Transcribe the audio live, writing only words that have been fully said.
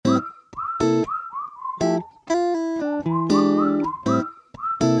Yo,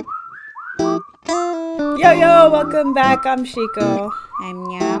 welcome back. I'm Shiko. I'm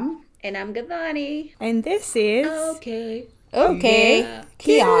Nyam. And I'm Gavani. And this is Okay.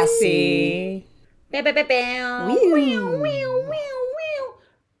 Kiasi. Bow, bow, bow, bow. Whew.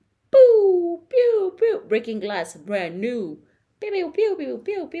 Boo, pew, pew. Breaking glass, brand new. Pew, pew, pew, pew,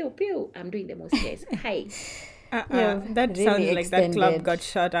 pew, pew, pew. I'm doing the most, guys. Hi. That really sounds like that club extended. got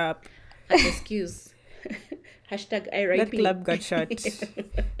shut up. Excuse. Hashtag RIP. That club got shut.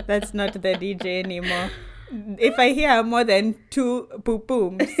 That's not the DJ anymore. If I hear more than 2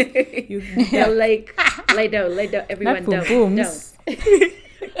 poo-pooms, you Now, like, lie down, everyone not down. poo-pooms.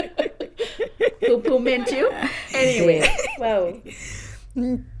 Poo meant you? Anyway, wow.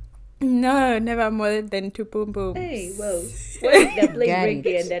 No, never more than 2 poo-pooms. Hey, wow. What if they're playing Gang.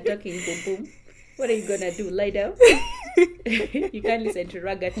 reggae and they're talking boom boom? What are you gonna do? Lie down? You can't listen to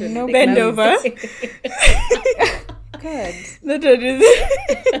reggaeton. No, The bend club. over. God, Not what is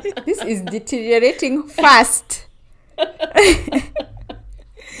it? this is deteriorating fast.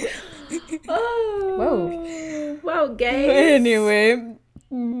 Oh, wow, guys. Anyway,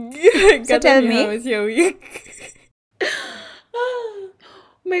 So tell me. how was your week?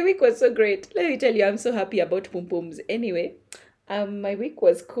 My week was so great. Let me tell you, I'm so happy about Pum Pums. Anyway, my week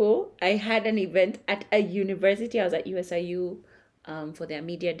was cool. I had an event at a university. I was at USIU for their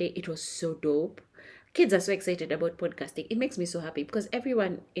media day. It was so dope. Kids are so excited about podcasting. It makes me so happy because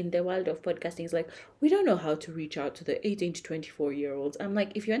everyone in the world of podcasting is like, we don't know how to reach out to the 18 to 24-year-olds. I'm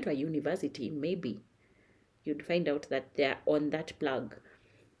like, if you went to a university, maybe you'd find out that they're on that plug.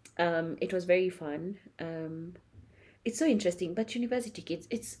 It was very fun. It's so interesting, but university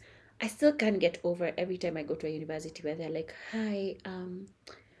kids, I still can't get over every time I go to a university where they're like, hi,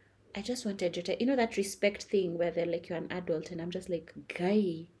 I just wanted you to, that respect thing where they're like, you're an adult, and I'm just like,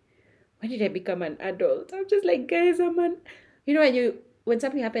 guy, when did I become an adult? I'm just like, guys, when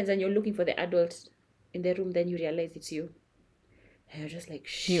something happens and you're looking for the adult in the room, then you realize it's you. And you're just like,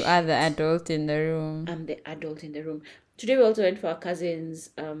 You are the adult in the room. I'm the adult in the room. Today we also went for our cousin's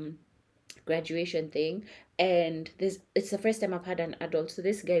graduation thing, and it's the first time I've had an adult. So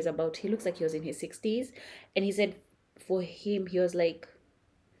this guy he looks like he was in his 60s, and he said for him, he was like,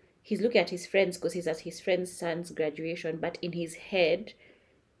 he's looking at his friends because he's at his friend's son's graduation, but in his head,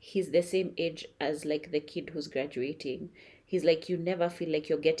 he's the same age as like the kid who's graduating. He's like, you never feel like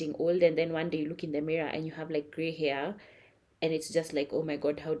you're getting old, and then one day you look in the mirror and you have like gray hair, and it's just like, oh my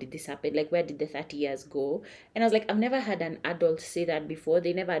god, how did this happen? Like, where did the 30 years go? And I was like, I've never had an adult say that before.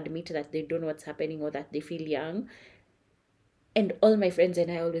 They never admit that they don't know what's happening or that they feel young. And all my friends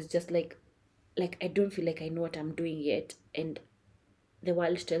and I always just like I don't feel like I know what I'm doing yet, and the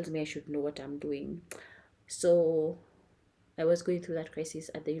world tells me I should know what I'm doing. So I was going through that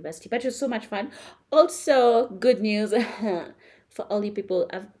crisis at the university, but it was so much fun. Also, good news for all you people.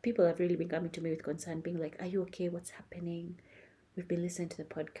 People have really been coming to me with concern, being like, are you okay? What's happening? We've been listening to the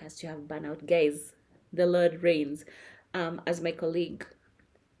podcast. You have burnout. Guys, the Lord reigns. As my colleague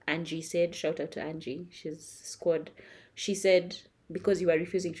Angie said, shout out to Angie, she's squad. She said, because you are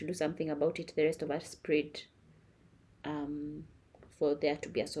refusing to do something about it, the rest of us prayed for there to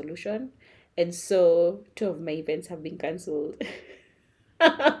be a solution. And so 2 of my events have been cancelled.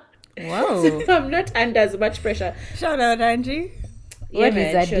 Whoa. So I'm not under as much pressure. Shout out, Angie. What Yeah,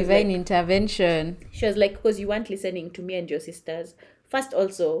 is man, a she was divine like- intervention? She was like, because you weren't listening to me and your sisters. First,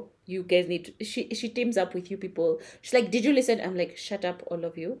 also, you guys need to, she teams up with you people. She's like, did you listen? I'm like, shut up, all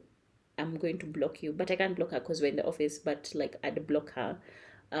of you. I'm going to block you. But I can't block her because we're in the office. But like, I'd block her.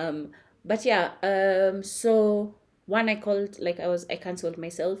 But yeah, so one I called, like I cancelled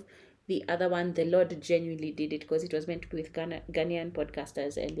myself. The other one, the Lord genuinely did it because it was meant to be with Ghanaian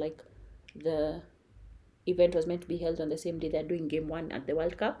podcasters, and like the event was meant to be held on the same day they're doing game 1 at the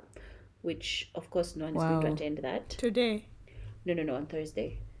World Cup, which of course no one is going to Wow. attend that. Today. No, on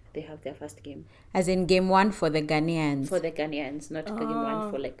Thursday they have their first game As in game 1 for the Ghanaians. for the Ghanaians, not game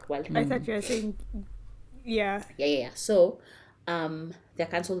 1 for like World Cup. I thought you were saying, yeah. Yeah. So they're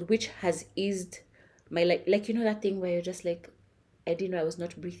cancelled, which has eased my like that thing where you're just like, I didn't know I was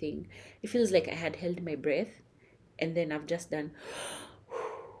not breathing. It feels like I had held my breath and then I've just done.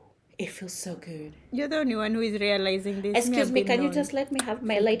 It feels so good. You're the only one who is realizing this. Excuse I've me, been can you known. just let me have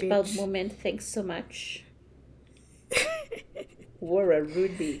my Fake light bulb bitch. moment? Thanks so much. What a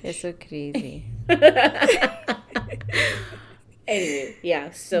rude bitch. You're so crazy. Anyway,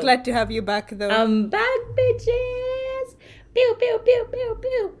 yeah, so Glad to have you back, though. I'm back, bitches. Pew, pew, pew, pew,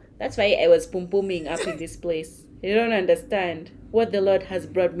 pew. That's why I was pum-pumming up in this place. You don't understand what the Lord has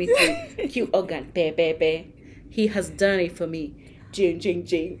brought me through. Q organ, pe. He has done it for me. Jing, jing,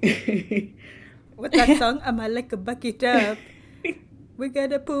 jing. What's that song? I'ma like a bucket up. We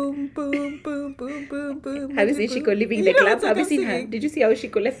got a boom, boom, boom, boom, boom, boom. Have you seen boom. Shiko leaving You the know club? what song Have you I'm seen her? singing? Did you see how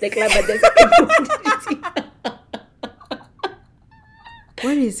Shiko left the club at the second point? Did you see her?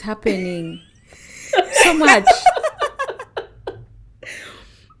 What is happening? So much.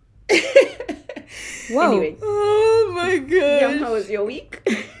 Wow. Anyway, Oh my Yum, god. how was your week?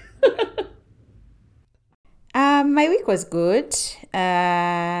 My week was good.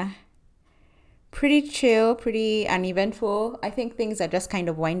 Pretty chill, pretty uneventful. I think things are just kind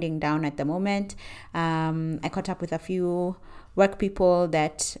of winding down at the moment. I caught up with a few work people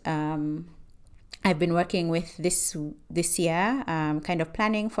that I've been working with this year, kind of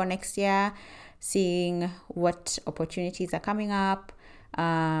planning for next year, seeing what opportunities are coming up.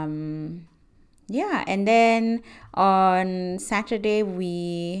 Yeah, and then on Saturday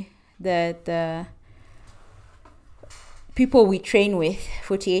the people we train with,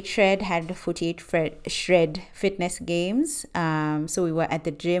 48 Shred, had 48 Shred fitness games. So we were at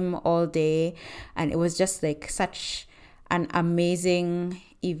the gym all day, and it was just like such an amazing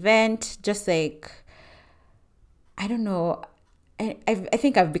event. Just like, I don't know, I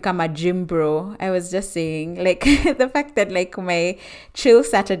think I've become a gym bro. I was just saying, like, the fact that like my chill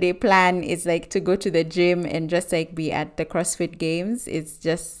Saturday plan is like to go to the gym and just like be at the CrossFit games. It's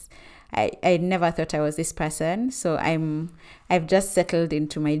just, I never thought I was this person. So I've just settled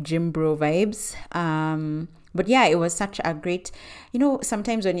into my gym bro vibes. But yeah, it was such a great,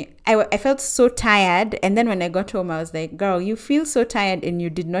 sometimes when I felt so tired, and then when I got home, I was like, girl, you feel so tired and you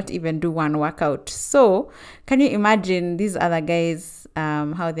did not even do one workout. So can you imagine these other guys,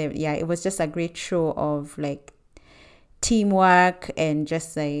 it was just a great show of like teamwork and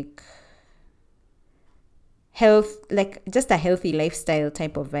just like health, like just a healthy lifestyle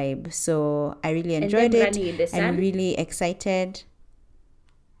type of vibe. So I really enjoyed it. Running in the sun. I'm really excited.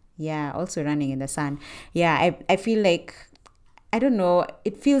 Yeah, also running in the sun. Yeah, I feel like, I don't know,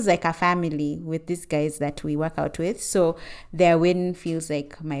 it feels like a family with these guys that we work out with. So their win feels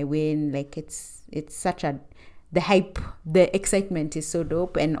like my win. Like it's such the hype, the excitement is so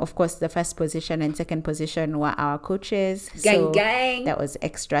dope. And of course, the first position and second position were our coaches. Gang, gang. That was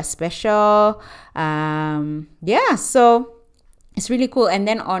extra special. Yeah, so it's really cool. And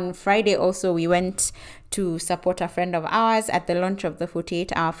then on Friday also, we went to support a friend of ours at the launch of the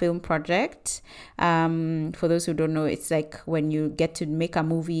 48-hour film project. For those who don't know, it's like when you get to make a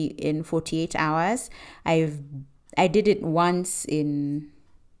movie in 48 hours. I did it once in,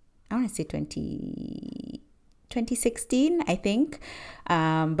 I want to say 2016, I think.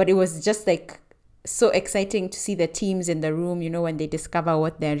 But it was just like so exciting to see the teams in the room, when they discover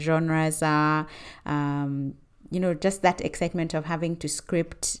what their genres are. Just that excitement of having to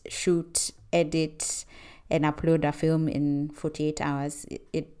script, shoot, edit, and upload a film in 48 hours.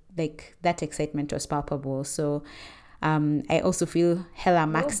 It like that excitement was palpable. So I also feel hella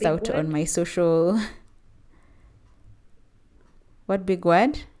maxed out word. on my social. What big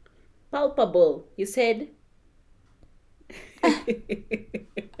word? Palpable. You said.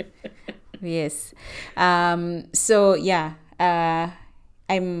 Yes. So yeah,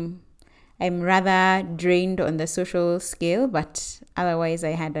 I'm rather drained on the social scale, but otherwise I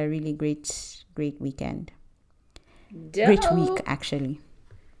had a really great weekend. Great week, actually.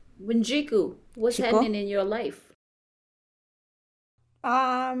 Winjiku, what's Chico? happening in your life?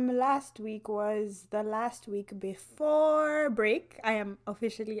 Last week was the last week before break. I am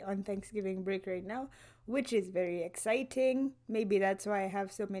officially on Thanksgiving break right now, which is very exciting. Maybe that's why I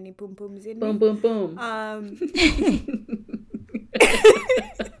have so many pum pums in Boom, me. boom, boom.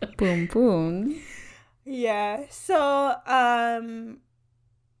 Boom, boom. Yeah. So,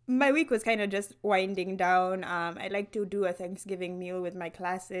 my week was kind of just winding down. I like to do a Thanksgiving meal with my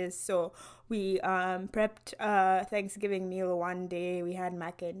classes. So we prepped a Thanksgiving meal one day. We had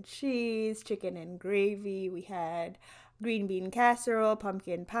mac and cheese, chicken and gravy. We had green bean casserole,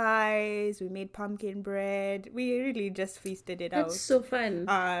 pumpkin pies. We made pumpkin bread. We really just feasted it out. That's so fun.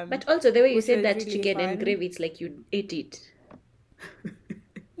 Um, But also the way you which said was that really chicken and fun. gravy, it's like you ate it.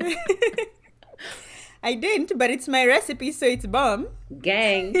 I didn't, but it's my recipe, so it's bomb.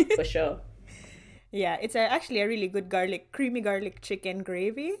 Gang, for sure. Yeah, it's actually a really good creamy garlic chicken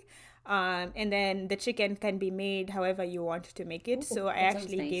gravy. And then the chicken can be made however you want to make it. So I that sounds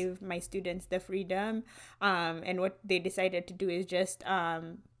actually nice. gave my students the freedom. And what they decided to do is just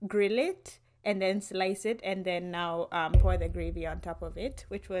grill it and then slice it, and then now pour the gravy on top of it,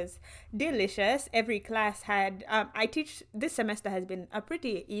 which was delicious. Every class had I teach this semester has been a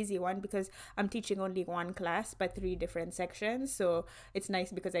pretty easy one because I'm teaching only one class but 3 different sections, so it's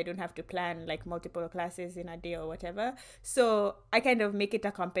nice because I don't have to plan like multiple classes in a day or whatever. So I kind of make it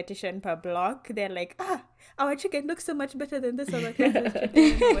a competition per block. They're like, our chicken looks so much better than this other class's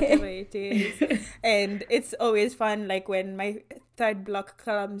chicken, whatever it is. And it's always fun, like when my third block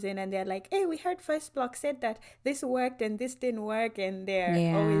comes in and they're like, hey, we heard first block said that this worked and this didn't work, and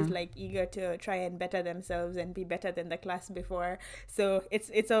they're always like eager to try and better themselves and be better than the class before. So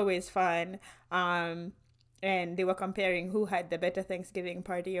it's always fun. And they were comparing who had the better Thanksgiving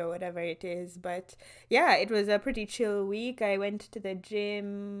party or whatever it is. But yeah, it was a pretty chill week. I went to the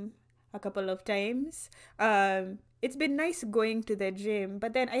gym a couple of times. It's been nice going to the gym,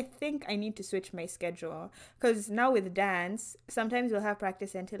 but then I think I need to switch my schedule because now with dance, sometimes we'll have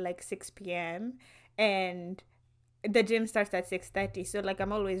practice until like 6 p.m. and the gym starts at 6:30. So like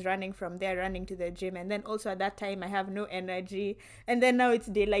I'm always running from there, running to the gym, and then also at that time I have no energy. And then now it's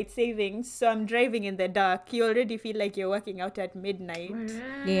daylight savings, so I'm driving in the dark. You already feel like you're working out at midnight.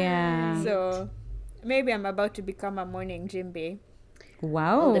 Yeah. So maybe I'm about to become a morning gym bae.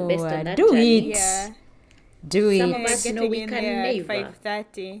 Wow. All the best on that do journey. it. Yeah. Do Some it. of us know we can at never.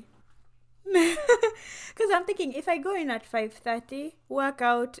 5:30. Because I'm thinking if I go in at 5:30, work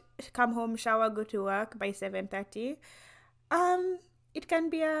out, come home, shower, go to work by 7:30, it can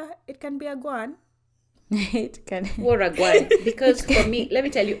be a guan. It can. Or a guan. Because for me, let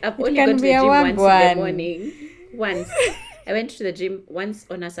me tell you, I've only can gone to be the a gym once in the wagwan. morning. Once. I went to the gym once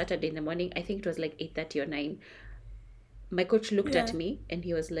on a Saturday in the morning. I think it was like 8:30 or 9. My coach looked at me and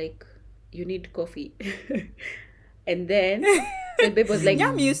he was like, you need coffee. And then the babe was like,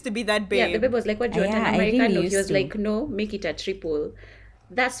 Yam used to be that babe. yeah, the babe was like, what do you want, Yeah, an I really Americano? He used was to. like, no, make it a triple.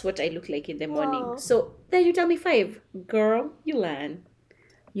 That's what I look like in the morning. So then you tell me 5. Girl, you learn.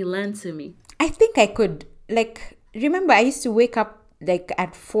 You learn to me. I think I could, like, remember I used to wake up like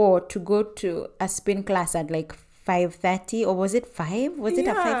at 4 to go to a spin class at like 5:30, or was it 5? Was it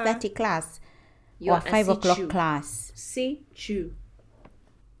a Yeah. 5:30 class? You're or a 5 o'clock C-chew. class? C-chew.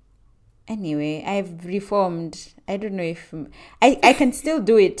 Anyway, I've reformed. I don't know if I can still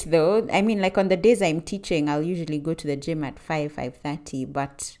do it though. I mean, like on the days I'm teaching, I'll usually go to the gym at 5:30,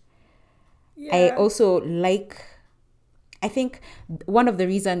 but I Yeah. also like, I think one of the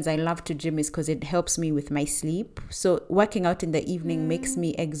reasons I love to gym is because it helps me with my sleep. So working out in the evening makes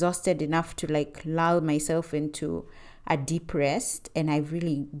me exhausted enough to like lull myself into a deep rest, and I've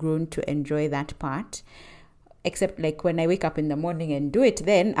really grown to enjoy that part. Except like when I wake up in the morning and do it,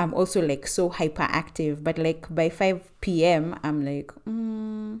 then I'm also like so hyperactive. But like by 5 p.m., I'm like,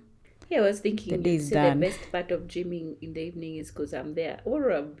 Yeah, I was thinking The you day's say done. the best part of gymming in the evening is because I'm there.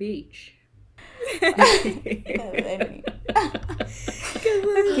 Or a beach.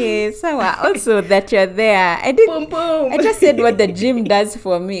 okay, so also that you're there. Boom, boom. I just said what the gym does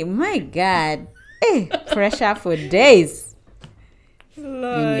for me. My God. Pressure for days.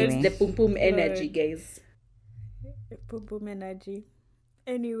 Lord. Anyway. The pum pum energy, guys. Boom boom energy.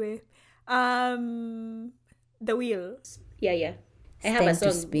 Anyway, the wheel. Yeah. I It's have a time to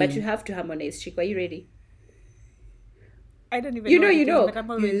song, but spin. you have to harmonize. Chico, are you ready? I don't even You know. know, what you it is, know. but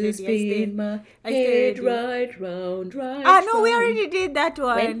I'm always You ready. spin my I stay head ready. right round, right. Ah no, we round. already did that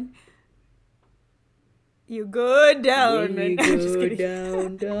one. When? You go down. When you I'm just go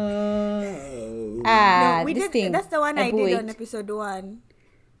kidding. down. No, we this did. thing. That's the one I Abu, did wait. on episode 1.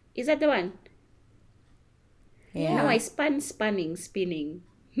 Is that the one? Yeah. No, I spinning.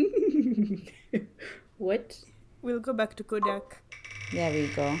 What? We'll go back to Kodak. There we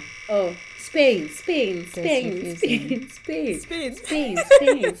go. Oh, Spain. confusing. Spain.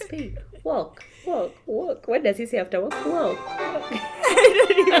 Walk. What does he say after walk? Walk.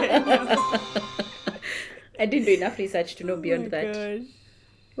 I didn't do enough research to know beyond that. Gosh.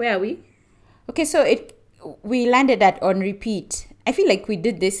 Where are we? Okay, so we landed at on repeat. I feel like we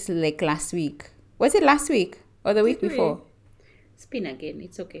did this like last week. Was it last week or the week Did we? before? Spin again.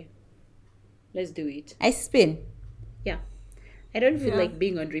 It's okay. Let's do it. I spin. Yeah. I don't feel Yeah. like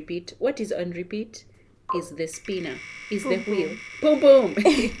being on repeat. What is on repeat is the spinner, is the Boom, wheel. Boom, boom.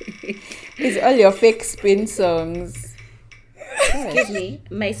 It's all your fake spin songs. Excuse me.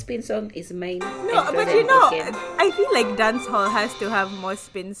 My spin song is mine. No, but you know, I feel like dance hall has to have more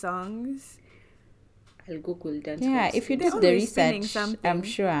spin songs. I'll Google dance. Yeah, halls. if you They're do the always spinning research, I'm something.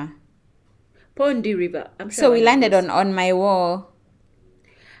 sure. Pondy River. I'm sure. So we one of landed those. on my wall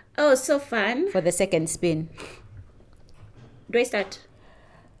Oh, so fun. for the second spin. Do I start?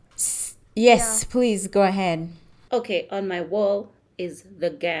 Yes, please go ahead. Okay, on my wall is the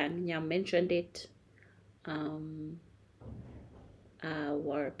gang. Nyam mentioned it.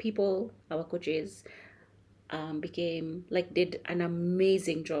 Our people, our coaches, became like did an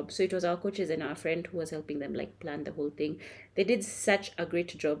amazing job. So it was our coaches and our friend who was helping them like plan the whole thing. They did such a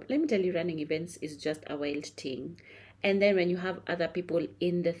great job. Let me tell you, running events is just a wild thing. And then when you have other people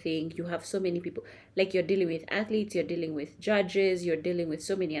in the thing, you have so many people, like you're dealing with athletes, you're dealing with judges, you're dealing with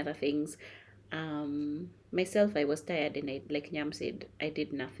so many other things. Myself, I was tired, and I, like Nyam said, I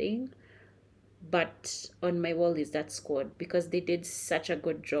did nothing. But on my wall is that squad, because they did such a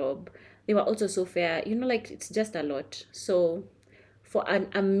good job. They were also so fair, like it's just a lot. So for an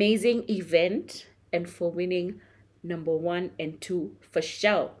amazing event and for winning number 1 and 2 for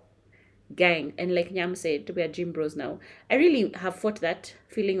sure, gang. And like Nyam said, we are gym bros now. I really have fought that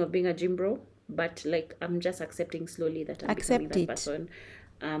feeling of being a gym bro, but like I'm just accepting slowly that I'm becoming that person.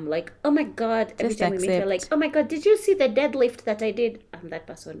 Like, oh my god, every time we meet, you're like, oh my god, did you see the deadlift that I did? I'm that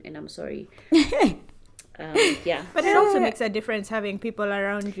person, and I'm sorry. Yeah, but it also makes a difference having people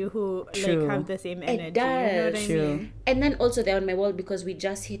around you who like have the same energy. It does. You know what I mean? And then also they're on my wall because we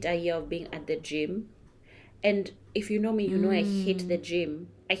just hit a year of being at the gym. And if you know me, you know I hate the gym.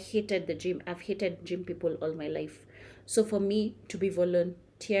 I hated the gym. I've hated gym people all my life. So for me to be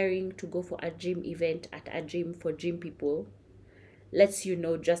volunteering to go for a gym event at a gym for gym people lets you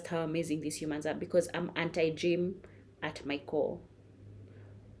know just how amazing these humans are, because I'm anti-gym at my core.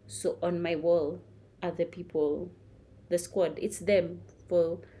 So on my wall are the people, the squad. It's them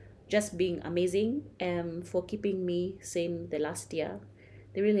for just being amazing and for keeping me sane the last year.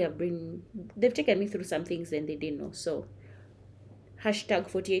 They really have they've taken me through some things and they didn't know. So hashtag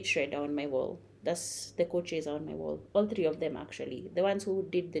 48 shred on my wall. That's the coaches on my wall. All 3 of them, actually. The ones who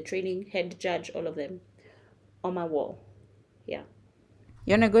did the training, head judge, all of them on my wall. Yeah.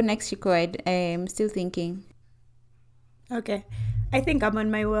 You want to go next, Chico? I'm still thinking. Okay. I think I'm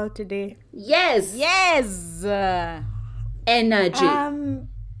on my wall today. Yes! Yes! Energy.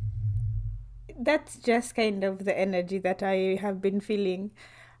 That's just kind of the energy that I have been feeling.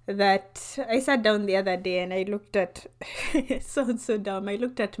 That I sat down the other day and I looked at... It sounds so dumb. I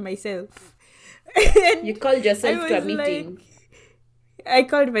looked at myself. You called yourself to a meeting. I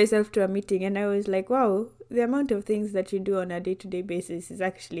called myself to a meeting and I was like, wow, the amount of things that you do on a day-to-day basis is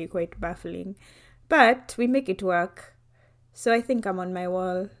actually quite baffling. But we make it work. So I think I'm on my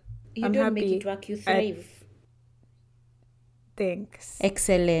wall. I'm don't happy. Make it work, you thrive. Thanks.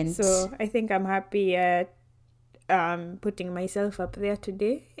 Excellent. So I think I'm happy at putting myself up there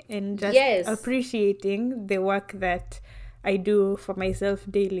today and just appreciating the work that I do for myself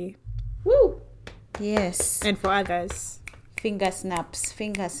daily. Woo! Yes. And for others. Finger snaps.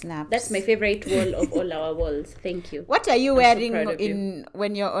 That's my favorite wall of all our walls. Thank you. What are you wearing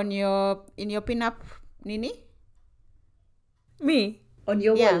when you're in your pin-up, Nini? Me? On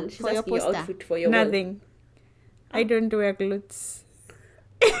your wall? She's asking your outfit for your Nothing. wall. I don't wear clothes.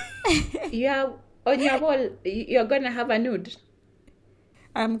 Yeah, on your wall, you're gonna have a nude.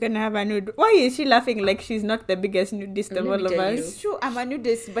 I'm gonna have a nude. Why is she laughing like she's not the biggest nudist of all of us? True, I'm a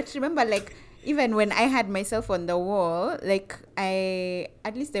nudist, but remember, like, even when I had myself on the wall, like,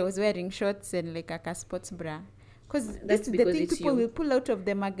 at least I was wearing shorts and like a sports bra. Because that's the thing people will pull out of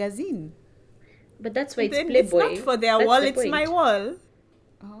the magazine. But that's why it's Playboy. It's not for their wall, it's my wall.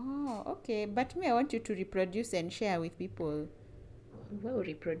 Oh, okay. But me, I want you to reproduce and share with people. Well,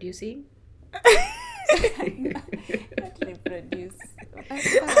 reproducing? Not reproduce.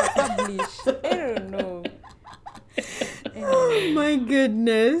 Publish. I don't know. Oh my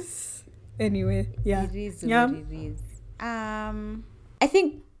goodness. Anyway, yeah. It is what it is. I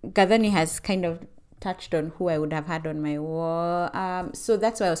think Gadhani has kind of touched on who I would have had on my wall. So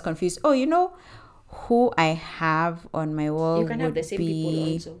that's why I was confused. Oh, who I have on my wall. You can have the same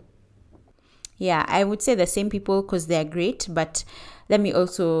people also. Yeah, I would say the same people because they're great. But let me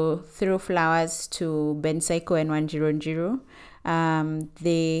also throw flowers to Ben Saiko and Wanjironjiru.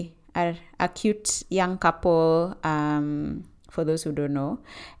 They are a cute young couple, for those who don't know.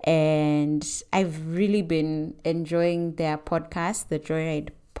 And I've really been enjoying their podcast, the Joyride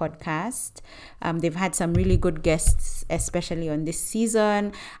podcast. They've had some really good guests, especially on this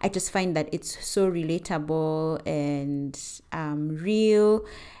season. I just find that it's so relatable and real.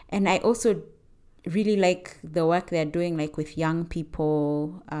 And I also really like the work they're doing, like with young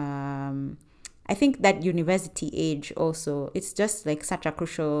people. I think that university age also, it's just like such a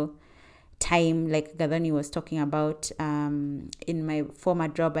crucial time, like Gadhani was talking about. In my former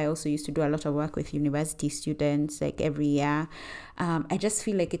job, I also used to do a lot of work with university students, like every year. I just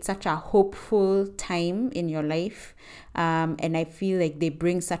feel like it's such a hopeful time in your life, and I feel like they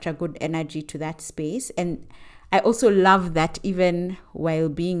bring such a good energy to that space. And I also love that even while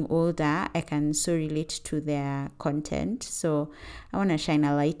being older, I can so relate to their content. So I want to shine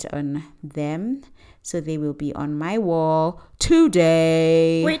a light on them. So they will be on my wall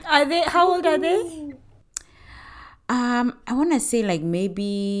today. Wait, are they? How old are they? I want to say like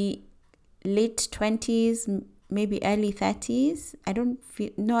maybe late 20s, maybe early 30s. I don't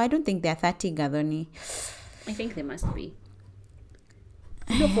think they're 30, Gadoni. I think they must be.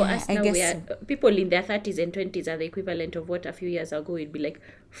 No, for us I now, guess we are people in their 30s and 20s are the equivalent of what a few years ago it'd be like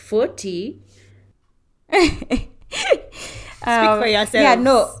 40. Speak for yourself. Yeah,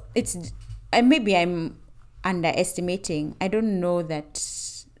 no, it's maybe I'm underestimating. I don't know that.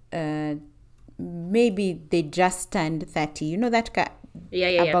 Maybe they just turned 30. You know that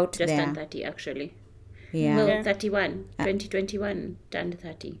Yeah. about Just there. turned 30 actually. Yeah. Well, Yeah. 31. 2021 turned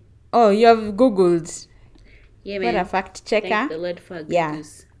 30. Oh, you have Googled. Yeah, What man. a fact checker. Thank the Lord for Yeah.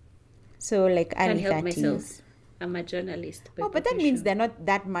 Googles. So like Can't early help 30s. myself. I'm a journalist. by Oh, but that means profession. they're not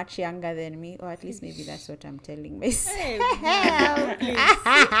that much younger than me, or at least maybe that's what I'm telling myself. Hey, wow, please.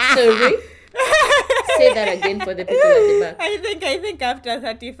 Sorry. Say that again for the people at the back. I think after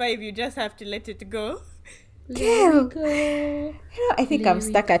 35 you just have to let it go. Girl. Go. You know, I think I'm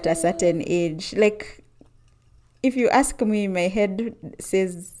stuck at a certain age. Like, if you ask me, my head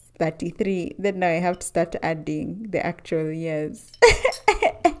says 33. Then now I have to start adding the actual years.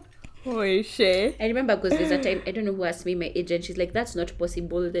 Oh shit. I remember because there's a time, I don't know who asked me my age, and she's like, that's not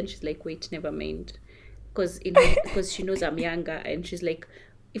possible. Then she's like, wait, never mind. Because she knows I'm younger, and she's like,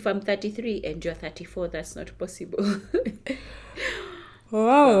 if I'm 33 and you're 34, that's not possible.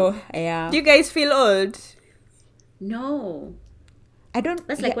 Wow. Yeah. Do you guys feel old? No. I don't.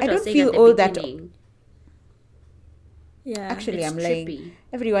 That's like yeah, what I I was don't saying feel at the old at beginning. Yeah. Actually, It's I'm lying. trippy.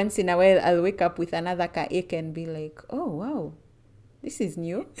 Every once in a while, I'll wake up with another ache and be like, "Oh wow, this is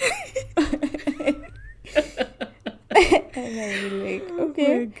new." And I'll be like,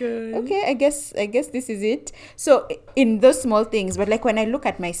 "Okay, okay, I guess this is it." So in those small things, but like when I look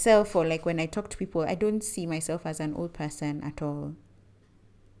at myself or like when I talk to people, I don't see myself as an old person at all,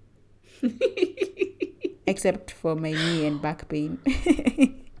 except for my knee and back pain.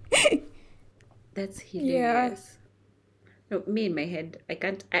 That's hilarious. No, me in my head, I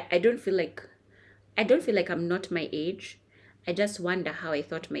don't feel like I'm not my age. I just wonder how I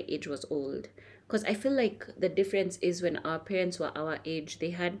thought my age was old. Because I feel like the difference is when our parents were our age,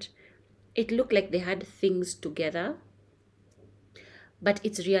 it looked like they had things together. But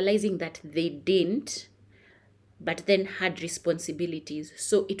it's realizing that they didn't, but then had responsibilities.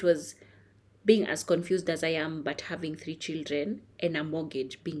 So it was being as confused as I am, but having 3 children and a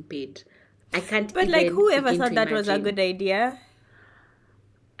mortgage being paid. I can't. But like, even whoever begin thought to that was a imagine. good idea?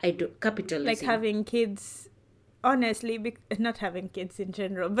 I do capitalism. Like having kids, honestly, not having kids in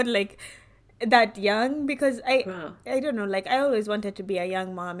general, but like that young, because Wow. I don't know, like I always wanted to be a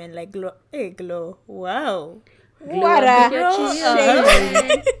young mom and like glow. Wow. What up with a your shame.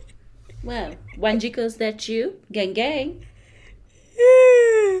 children. Well, Wanjikos, that you? Gang gang.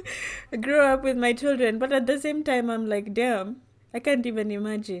 I grew up with my children, but at the same time, I'm like, damn, I can't even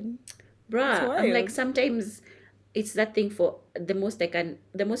imagine. Bruh, I'm like, wild. sometimes it's that thing for the most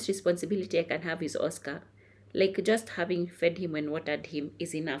responsibility I can have is Oscar. Like, just having fed him and watered him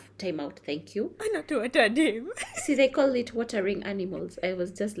is enough. Time out, thank you. I not watered him. See, they call it watering animals. I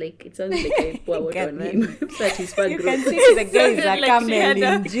was just like, it sounds like I pour water on God, him. Such is for You growth. can see the guy is a Like she camel had in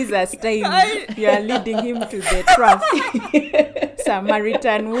a- Jesus' time. I- You are leading him to the trough.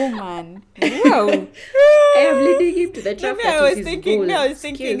 Samaritan woman. Wow. I am leading him to the trap Maybe that I is was his thinking. goal. No, I was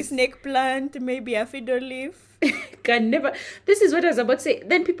thinking Excuse. snake plant, maybe a fiddle leaf. Can never. This is what I was about to say.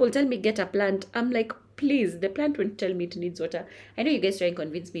 Then people tell me get a plant. I'm like, please, the plant won't tell me it needs water. I know you guys try and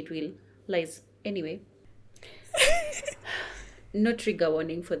convince me it will. Lies. Anyway. No trigger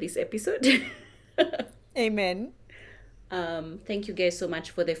warning for this episode. Amen. Thank you guys so much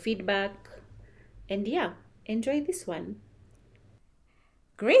for the feedback. And yeah, enjoy this one.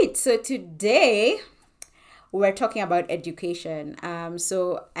 Great. So today we're talking about education.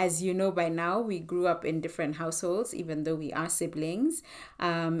 So as you know by now, we grew up in different households, even though we are siblings.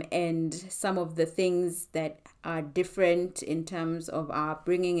 And some of the things that are different in terms of our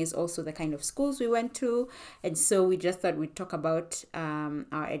bringing is also the kind of schools we went to. And so we just thought we'd talk about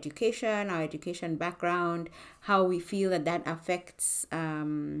our education background, how we feel that affects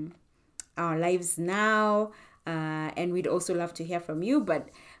our lives now. And we'd also love to hear from you, but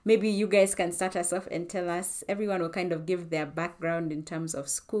maybe you guys can start us off and tell us. Everyone will kind of give their background in terms of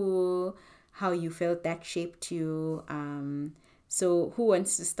school, how you felt that shaped you. So who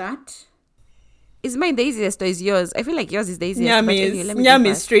wants to start? Is mine the easiest or is yours? I feel like yours is the easiest. But anyway, let me go Nyam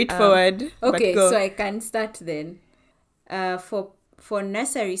is first. straightforward. Okay, but go. so I can start then. For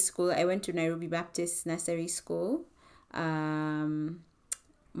nursery school, I went to Nairobi Baptist Nursery School. My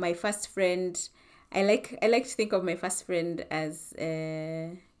first friend, I like to think of my first friend as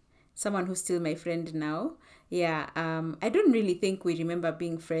someone who's still my friend now. Yeah, I don't really think we remember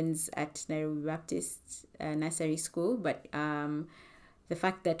being friends at Nairobi Baptist Nursery School, but the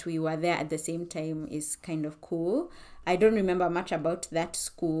fact that we were there at the same time is kind of cool. I don't remember much about that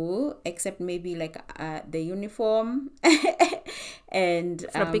school except maybe like the uniform and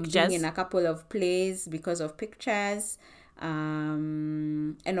From pictures. being in a couple of plays because of pictures.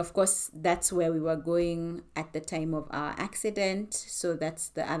 And of course, that's where we were going at the time of our accident. So that's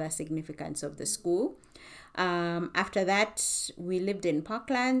the other significance of the school. After that, we lived in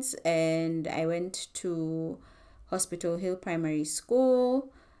Parklands and I went to Hospital Hill Primary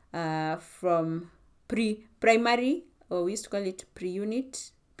School from pre-primary, or we used to call it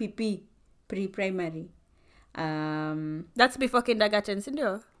pre-unit, PP, pre-primary. That's before kindergarten,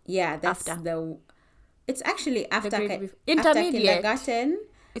 sindio? Yeah, that's After. it's actually after, grade after intermediate. kindergarten.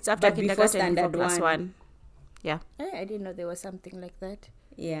 It's after But before kindergarten, before standard plus one. one. Yeah. I didn't know there was something like that.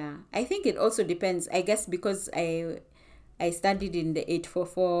 Yeah, I think it also depends. I guess because I studied in the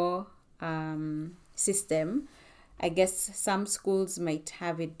 844 system. I guess some schools might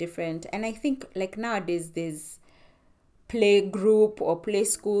have it different. And I think like nowadays there's play group or play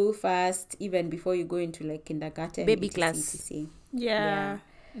school first, even before you go into like kindergarten. Baby etc., class. etc. Yeah.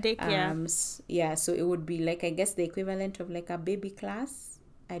 Daycare. So it would be like, I guess, the equivalent of like a baby class.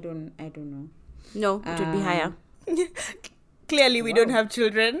 I don't know. No, it would be higher. Clearly, we don't have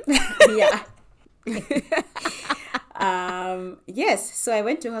children. Yeah. Yes, so I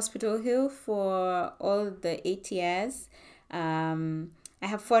went to Hospital Hill for all the 8 years. I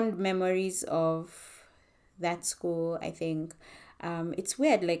have fond memories of that school, I think. It's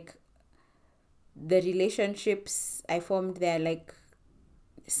weird, like the relationships I formed there, like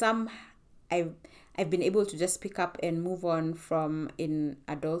some I've been able to just pick up and move on from in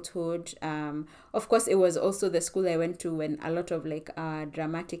adulthood. Of course, it was also the school I went to when a lot of like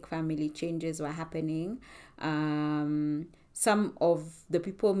dramatic family changes were happening. Some of the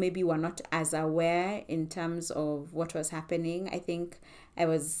people maybe were not as aware in terms of what was happening. I think I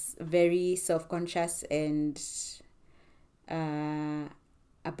was very self-conscious and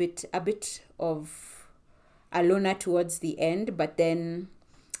a bit of a loner towards the end, but then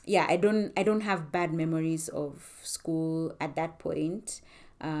yeah, I don't have bad memories of school at that point.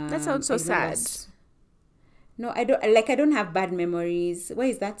 That sounds so I sad. No, I don't have bad memories. Why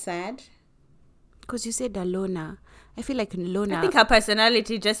is that sad? Because you said a loner. I feel like loner. I think her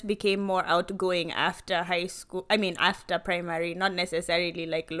personality just became more outgoing after high school. I mean, after primary, not necessarily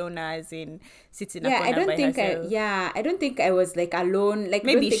like Lona as in sits in a corner I don't by think herself. I don't think I was like alone. Like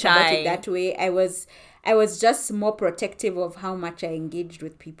Maybe don't think about shy. it that way. I was just more protective of how much I engaged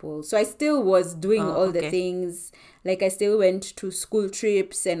with people. So I still was doing all the okay. things. Like I still went to school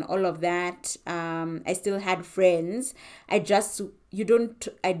trips and all of that. I still had friends. I just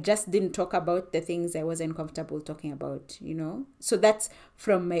didn't talk about the things I wasn't comfortable talking about, you know? So that's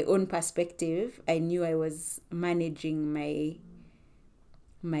from my own perspective. I knew I was managing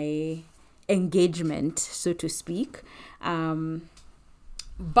my engagement, so to speak.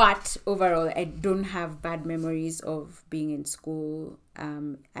 But overall, I don't have bad memories of being in school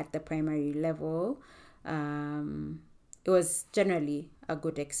at the primary level. It was generally a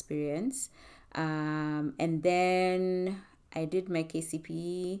good experience. And then I did my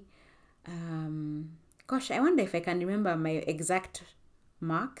KCPE. Gosh, I wonder if I can remember my exact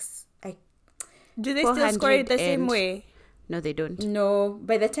marks. Do they still score it the 400 same and- way? No, they don't. No,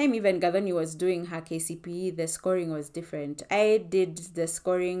 by the time even Gadhoni was doing her KCPE, the scoring was different. I did the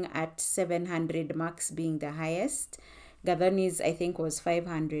scoring at 700 marks being the highest. Gadhoni's, I think, was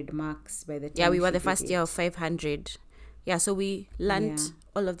 500 marks by the time Yeah, we were she the did first it. year of 500. Yeah, so we learnt Yeah.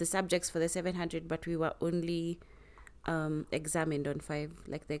 all of the subjects for the 700, but we were only examined on 5.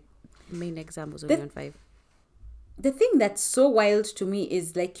 Like the main exam was only on 5. The thing that's so wild to me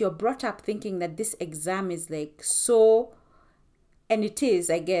is like you're brought up thinking that this exam is like so, and it is,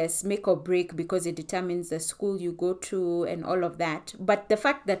 I guess, make or break because it determines the school you go to and all of that. But the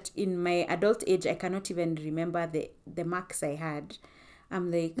fact that in my adult age I cannot even remember the marks I had, I'm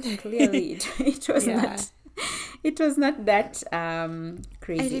like, clearly it was Yeah. not it was not that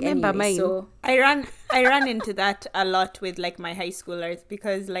crazy. I remember Anyway, mine. So I I run into that a lot with like my high schoolers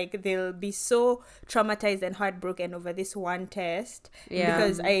because like they'll be so traumatized and heartbroken over this one test Yeah.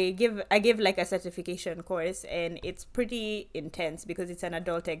 because I give like a certification course and it's pretty intense because it's an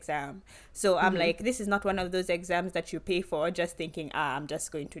adult exam. So I'm like, this is not one of those exams that you pay for just thinking, I'm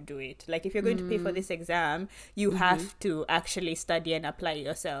just going to do it. Like if you're going to pay for this exam, you have to actually study and apply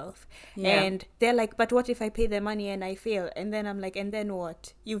yourself. Yeah. And they're like, but what if I pay the money and I fail? And then I'm like, and then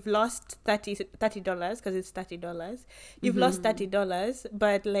what? You've lost $30 because it's $30. You've lost $30,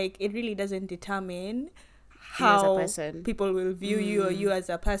 but like it really doesn't determine You as a how person. people will view you or you as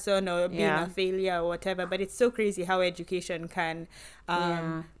a person or being Yeah. a failure or whatever. But it's so crazy how education can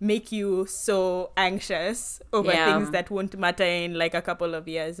Yeah. make you so anxious over Yeah. things that won't matter in like a couple of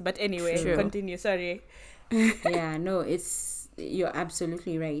years. But anyway, True. continue. Sorry. Yeah, no, you're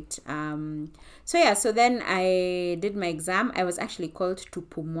absolutely right. So yeah, so then I did my exam. I was actually called to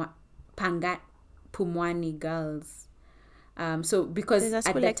Pumwani Girls. So because There's a at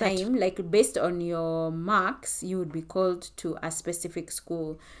school the like that. time, like based on your marks, you would be called to a specific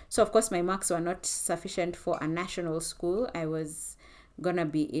school. So of course, my marks were not sufficient for a national school. I was gonna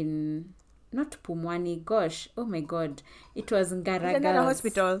be in not Pumwani. Gosh, oh my God, it was Ngara Isn't that a Girls.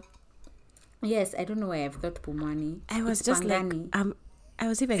 hospital? Yes, I don't know why I've thought Pumwani. I was It's just Pangani. like, I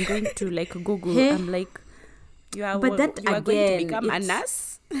was even going to like Google. Hey. I'm like, you are, But that you are going again, to become a it's-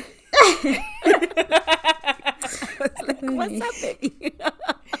 nurse? Like, what's happening?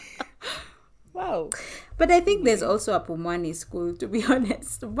 Wow. But I think there's also a Pumwani school, to be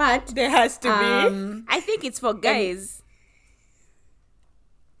honest. But There has to be. I think it's for guys.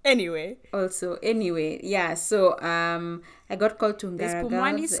 Anyway. also, anyway, yeah. So I got called to There's Ngara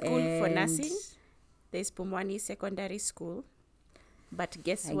Pumwani Girls School for and- nursing. There's Pumwani Secondary School. But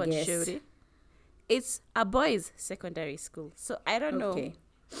guess I what, guess. Shuri? It's a boys' secondary school. So I don't know. Okay.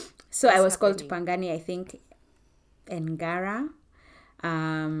 So I was What's called to Pangani, I think, and Ngara.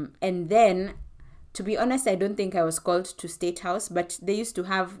 And then, to be honest, I don't think I was called to State House, but they used to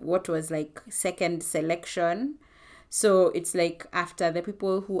have what was like second selection. So it's like after the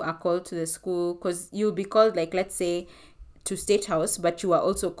people who are called to the school, because you'll be called, like, let's say, to State House, but you are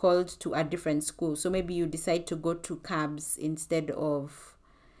also called to a different school. So maybe you decide to go to Cabs instead of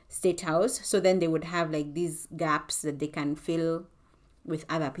State House. So then they would have like these gaps that they can fill with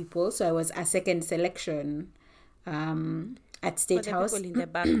other people. So I was a second selection at For State the House. people in the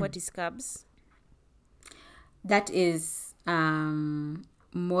back, what is Cubs? That is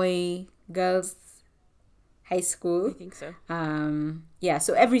Moy Girls High I School. think so. Yeah,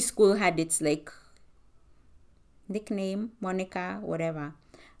 so every school had its like nickname, Monica, whatever.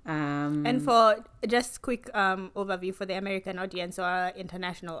 And for just quick overview for the American audience or our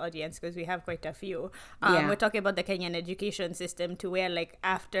international audience, because we have quite a few, Yeah. we're talking about the Kenyan education system, to where like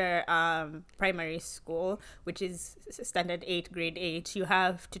after primary school, which is standard 8, grade 8, you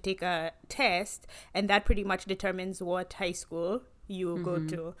have to take a test, and that pretty much determines what high school you go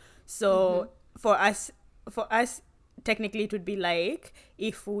to. So for us technically it would be like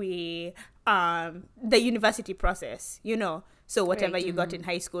if we the university process, so whatever Right. you got in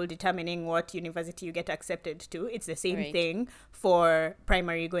high school determining what university you get accepted to, it's the same Right. thing for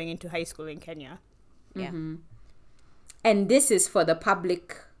primary going into high school in Kenya. Yeah. And this is for the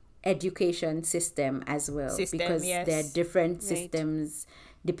public education system as well, System, because yes. there are different Right. systems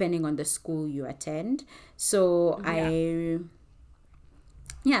depending on the school you attend. So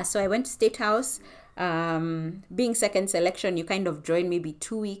so I went to State House. Being second selection, you kind of join maybe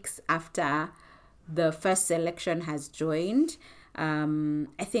 2 weeks after the first selection has joined.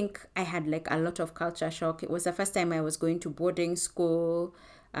 I think I had like a lot of culture shock. It was the first time I was going to boarding school.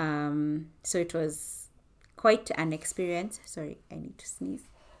 So it was quite an experience. Sorry, I need to sneeze.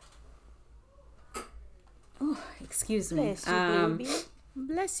 Oh, excuse me. Bless you, baby.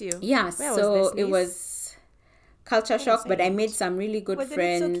 Bless you. Yeah, Where so was the it sneeze? was culture shock, but I made some really good Wasn't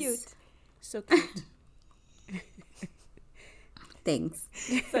friends. it so cute? So cute. Thanks.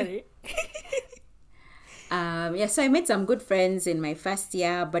 Sorry. So I made some good friends in my first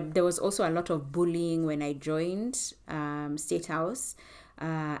year, but there was also a lot of bullying when I joined State House.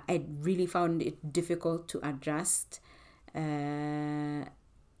 I really found it difficult to adjust.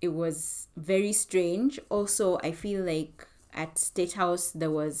 It was very strange. Also, I feel like at State House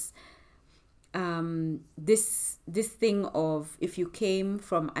there was this thing of if you came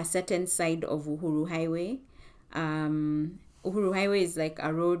from a certain side of Uhuru Highway. Uhuru Highway is like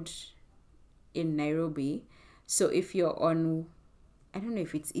a road in Nairobi. So if you're on, I don't know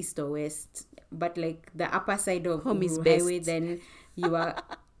if it's east or west, but like the upper side of Home is Uhuru Highway, best. then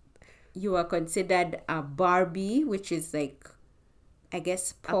you are considered a Barbie, which is like, I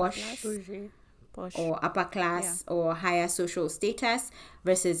guess, posh. Bougie. Posh. or upper class or higher social status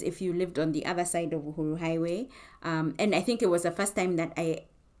versus if you lived on the other side of Uhuru Highway. And I think it was the first time that I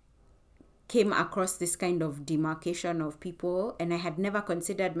came across this kind of demarcation of people, and I had never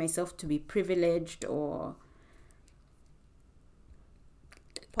considered myself to be privileged or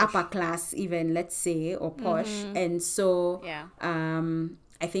upper class even, let's say, or posh. And so Yeah.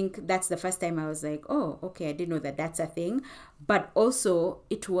 I think that's the first time I was like, oh, okay, I didn't know that that's a thing. But also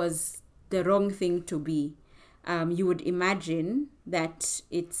it was the wrong thing to be. You would imagine that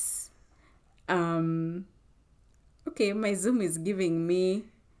it's okay, my Zoom is giving me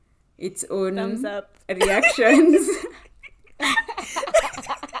its own Thumbs up. reactions.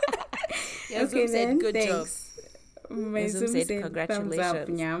 Your Zoom said then, good job. thanks. My Your Zoom Zoom said said congratulations. thumbs up,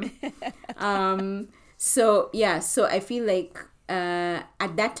 nyam. So yeah, so I feel like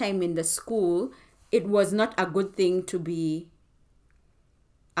at that time in the school, it was not a good thing to be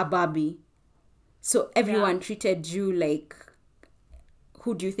a Barbie. So everyone treated you like,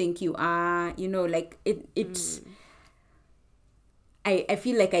 who do you think you are? You know, like it. I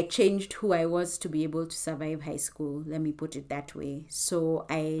feel like I changed who I was to be able to survive high school. Let me put it that way. So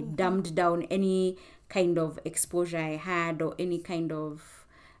I dumbed down any kind of exposure I had or any kind of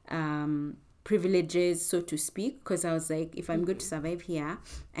privileges, so to speak, because I was like, if I'm going to survive here,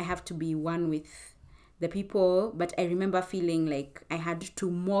 I have to be one with the people. But I remember feeling like I had to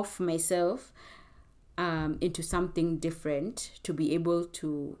morph myself into something different to be able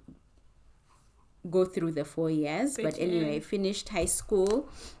to go through the 4 years. But anyway, I finished high school.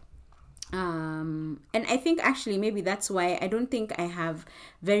 And I think actually maybe that's why I don't think I have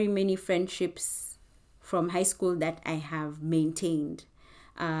very many friendships from high school that I have maintained.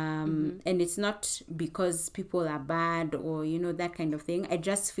 And it's not because people are bad or, you know, that kind of thing. I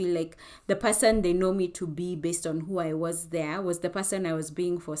just feel like the person they know me to be based on who I was there was the person I was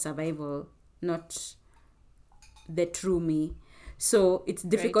being for survival, not the true me. So it's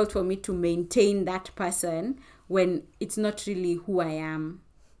difficult for me to maintain that person when it's not really who I am,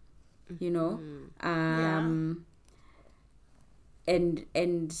 you know.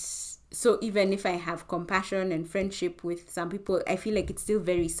 And so even if I have compassion and friendship with some people, I feel like it's still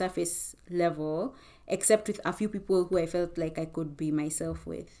very surface level, except with a few people who I felt like I could be myself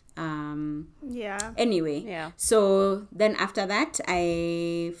with. Anyway, so then after that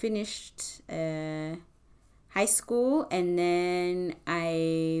I finished high school, and then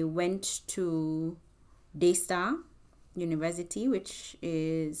I went to Daystar University, which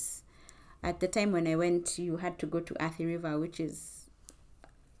is, at the time when I went, you had to go to Athi River, which is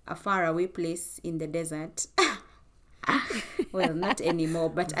a far away place in the desert. Well, not anymore,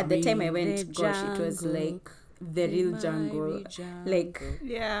 but at the time I went, gosh, it was like the real jungle. Like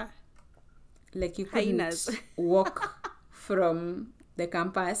you couldn't walk from the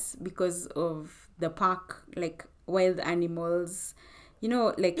campus because of the park, like wild animals, you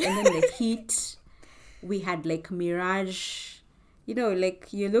know, like, and then the heat. We had like mirage, you know, like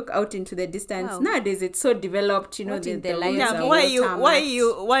you look out into the distance. Nowadays it's so developed, you know. What in the roads Lions are Gate?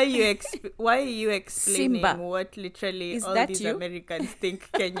 Why are you explaining Simba. what literally Is all that these you? Americans think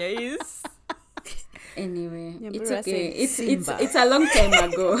Kenya is? Anyway, it's Nyambura okay. said It's Simba. it's a long time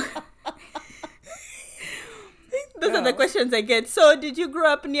ago. Those are the questions I get. So, did you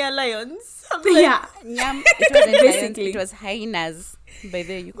grow up near lions? I'm like, Yeah, Nyam, it wasn't lions, Basically. it was hyenas. By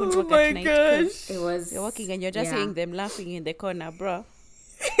the way, you could oh walk my at night 'cause gosh. it was. you're walking and you're just yeah. seeing them laughing in the corner, bro.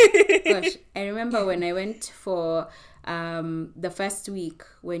 Gosh, I remember when I went for the first week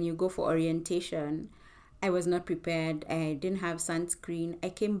when you go for orientation, I was not prepared. I didn't have sunscreen. I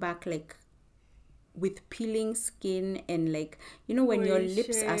came back like with peeling skin, and like, you know, when your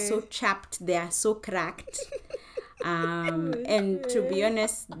lips are so chapped, they are so cracked. And to be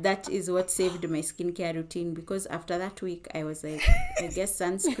honest, that is what saved my skincare routine, because after that week I was like, I guess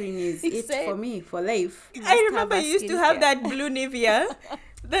sunscreen is it said- for me for life. I remember have a you used to have skincare. that blue Nivea.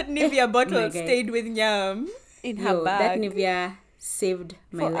 That Nivea bottle God. stayed with Nyam. In her Yo, that bag. Nivea saved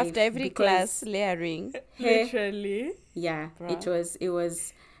my For life after every because- class, layering. Hey. Literally. Yeah, Bruh. it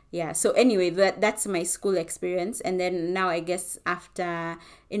was yeah. So anyway, that's my school experience. And then now I guess after,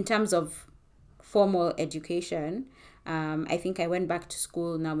 in terms of formal education, I think I went back to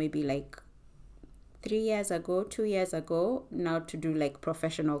school now maybe like 2 years ago now, to do like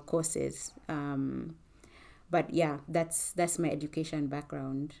professional courses. But yeah, that's my education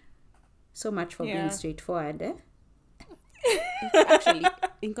background. So much for Yeah. being straightforward, eh? Actually,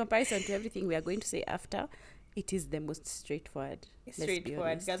 in comparison to everything we are going to say after, it is the most straightforward. Let's be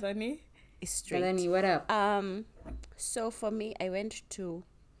Straightforward, honest. Gazani. It's straight. Kalani, what up? So for me, I went to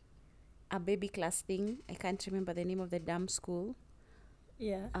a baby class thing. I can't remember the name of the damn school.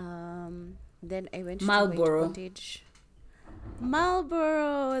 Yeah. Then I went to Marlboro. White Cottage.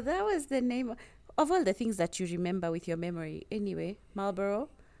 Marlboro. That was the name of all the things that you remember with your memory. Anyway, Marlboro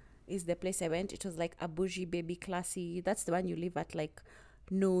is the place I went. It was like a bougie baby classy. That's the one you leave at like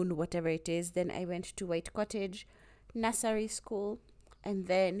noon, whatever it is. Then I went to White Cottage, nursery school, and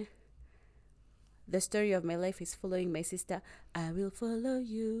then the story of my life is following my sister. I will follow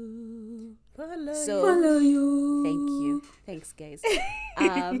you. Follow you. Thank you. Thanks, guys.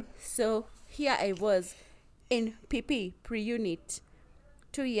 So here I was in PP pre-unit,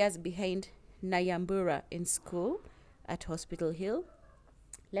 2 years behind Nayambura in school at Hospital Hill.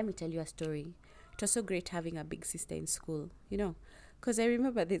 Let me tell you a story. It was so great having a big sister in school, you know, because I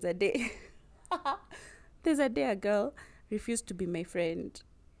remember there's a day a girl refused to be my friend.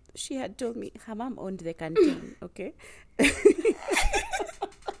 She had told me her mom owned the canteen, okay?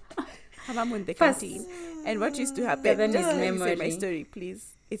 Her mom owned the canteen. And what used to happen, Kevin just is let me say my memory. story,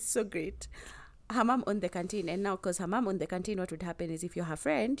 please. It's so great. Her mom owned the canteen, and now because her mom owned the canteen, what would happen is if you're her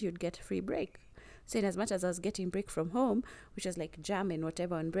friend, you'd get a free break. So in as much as I was getting break from home, which was like jam and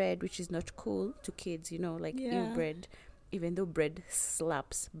whatever on bread, which is not cool to kids, you know, like ew bread, even though bread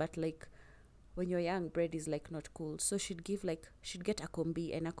slaps, but like when you're young, bread is like not cool. So she'd get a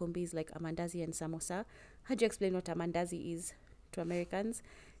kombi, and a kombi is like a mandazi and samosa. How do you explain what a mandazi is to Americans?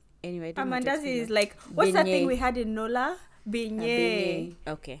 Anyway, I don't know how to Amandazi explain is that. like, what's that Beignet. thing we had in Nola? A Beignet. beignet.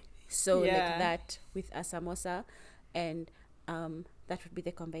 Okay, so Yeah. like that with a samosa, and that would be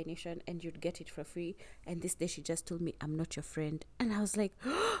the combination, and you'd get it for free. And this day she just told me, I'm not your friend, and I was like,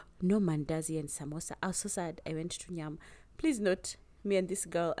 no mandazi and samosa. I was so sad. I went to Nyam. Please note, me and this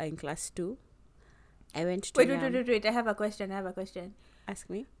girl are in class 2. I went to Wait, Nyam. wait. I have a question. Ask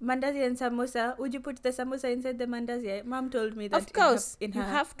me. Mandazi and samosa. Would you put the samosa inside the mandazi? Mom told me that. Of course, in you her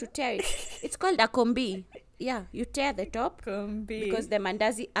have to tear it. It's called a kombi. Yeah, you tear the top kombi. because the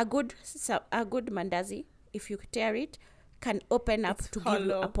mandazi, a good mandazi, if you tear it, can open up It's to give you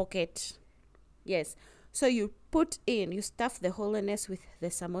a hollow. pocket. Yes. So you stuff the hollowness with the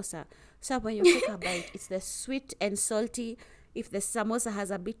samosa. So when you take a bite, it's the sweet and salty. If the samosa has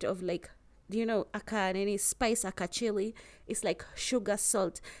a bit of like, you know, any spice, chili, it's like sugar,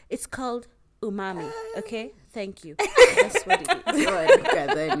 salt. It's called umami. Okay? Thank you. That's what it is. God,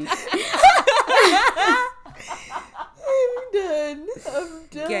 Kadhani. I'm done.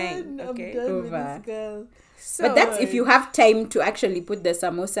 Gang, I'm okay. done Over. with this girl. So, But that's if you have time to actually put the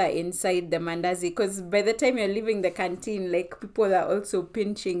samosa inside the mandazi, because by the time you're leaving the canteen, like people are also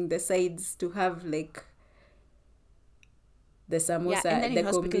pinching the sides to have like the samosa, and then the in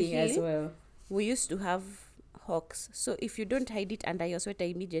Hospital kombi as Hill, well. we used to have hawks. So if you don't hide it under your sweater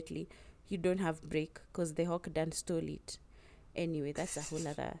immediately, you don't have break because the hawk done stole it. Anyway, that's a whole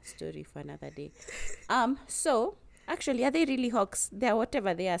other story for another day. So actually, are they really hawks? They're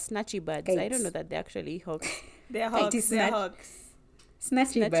whatever they are, snatchy birds. I don't Kites. know that they're actually hawks. They're Like hawks. it's They're not- hawks.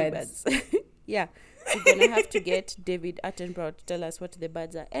 Snatchy Snatchy birds. birds. Yeah. We're gonna have to get David Attenborough to tell us what the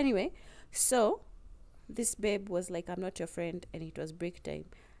birds are. Anyway, so this babe was like, I'm not your friend, and it was break time.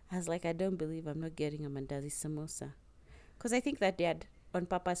 I was like, I don't believe I'm not getting a mandazi samosa. Because I think that they had on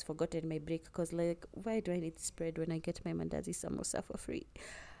purpose forgotten my break. Because like, why do I need spread when I get my mandazi samosa for free?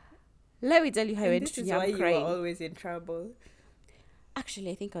 Let me tell you how I And went this to is why Nyam you crying. were always in trouble.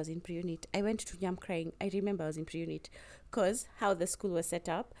 Actually, I think I was in pre-unit. I went to Nyam crying. I remember I was in pre-unit because how the school was set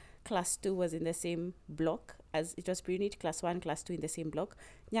up, class 2 was in the same block as it was pre-unit, class 1, class 2 in the same block.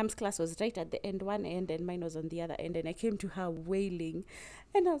 Nyam's class was right at the end, one end, and mine was on the other end. And I came to her wailing.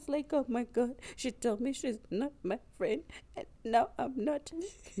 And I was like, oh my God, she told me she's not my friend. And now I'm not.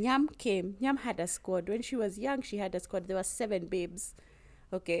 Nyam came. Nyam had a squad. When she was young, she had a squad. There were 7 babes.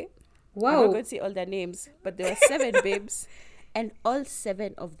 Okay? I'm not Wow. going to say all their names, but there were 7 babes, and all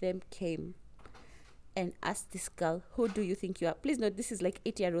 7 of them came and asked this girl, who do you think you are? Please note, this is like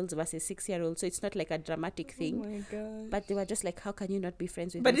 8-year-olds versus 6-year-olds, so it's not like a dramatic thing. Oh my God. But they were just like, how can you not be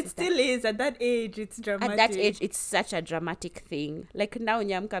friends with But my it sister? still is. At that age, it's dramatic. At that age, it's such a dramatic thing. Like now,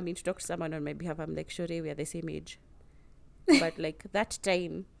 Nyam coming to talk to someone on my behalf, I'm like, sure, we are the same age. But like that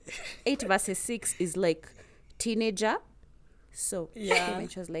time, 8 versus 6 is like teenager. So Yeah. she came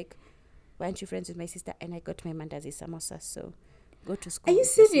and she was like, why aren't you friends with my sister? And I got my mandazi samosa. So go to Are school. you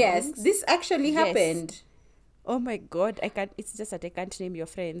with your serious? siblings. This actually Yes. happened. Oh my God, I can't. It's just that I can't name your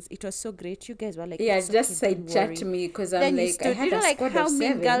friends. It was so great. You guys were like, Yeah, "It's just okay, side don't chat worry." me because I'm Then you like, I stood. had You know, a like squad how of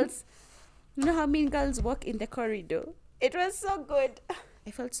mean 7. girls. You know how mean girls walk in the corridor. It was so good.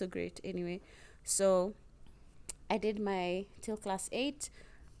 I felt so great. Anyway, so I did my till class 8.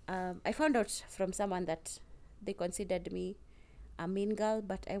 I found out from someone that they considered me a mean girl,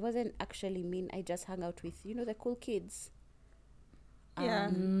 but I wasn't actually mean. I just hung out with, the cool kids. Yeah.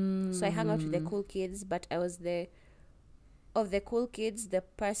 So So I hung out with the cool kids, but I was of the cool kids, the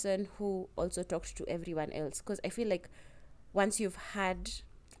person who also talked to everyone else. Because I feel like once you've had,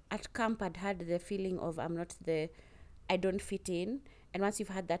 at camp, I'd had the feeling of I don't fit in. And once you've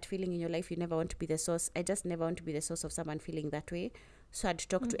had that feeling in your life, you never want to be the source. I just never want to be the source of someone feeling that way. So I'd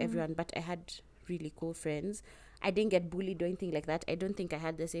talk to everyone, but I had really cool friends. I didn't get bullied or anything like that. I don't think I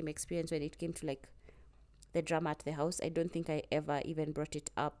had the same experience when it came to like the drama at the house. I don't think I ever even brought it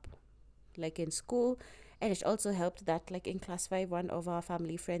up like in school. And it also helped that like in class 5, one of our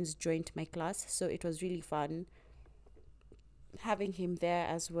family friends joined my class. So it was really fun having him there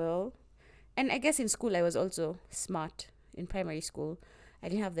as well. And I guess in school I was also smart. In primary school, I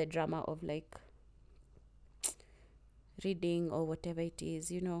didn't have the drama of like reading or whatever it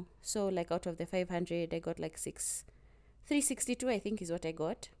is, So like out of the 500, I got like 362, I think is what I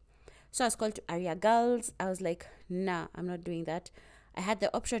got. So I was called to area girls. I was like, nah, I'm not doing that. I had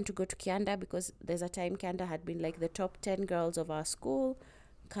the option to go to Kianda because there's a time Kianda had been like the top 10 girls of our school.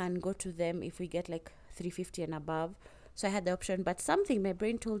 Can go to them if we get like 350 and above. So I had the option, but something my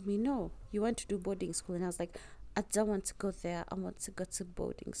brain told me, no, you want to do boarding school. And I was like, I don't want to go there. I want to go to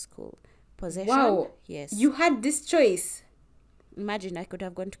boarding school. Possession? Wow. Yes. You had this choice. Imagine I could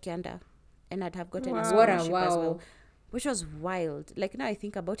have gone to Kianda and I'd have gotten a Wow. scholarship What a as wow. well. Which was wild. Like now I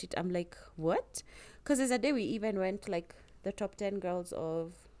think about it, I'm like, what? Because there's a day we even went like the top 10 girls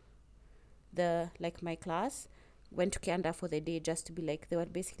of my class went to Kianda for the day just to be like, they were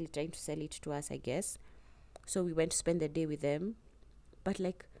basically trying to sell it to us, I guess. So we went to spend the day with them. But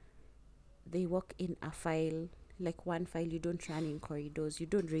like they walk in a file, like one file, you don't run in corridors, you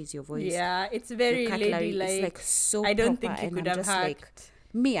don't raise your voice. Yeah, it's very Your cutlery ladylike. is like so I don't proper, think you and could I'm have just like, hacked.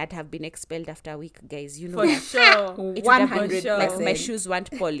 me, I'd have been expelled after a week, guys. You know For that. sure. It would have been 100%. like my shoes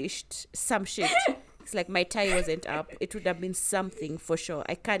weren't polished, some shit. It's like my tie wasn't up. It would have been something for sure.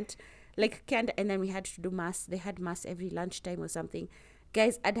 I can't. And then we had to do mass. They had mass every lunchtime or something.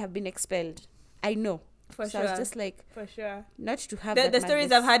 Guys, I'd have been expelled. I know. For So sure. I was just like, For sure. not to have The that stories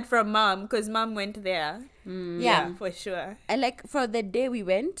madness. I've had from mom, because mom went there. Yeah. For sure. And like for the day we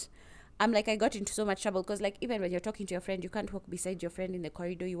went, I'm like, I got into so much trouble because like even when you're talking to your friend, you can't walk beside your friend in the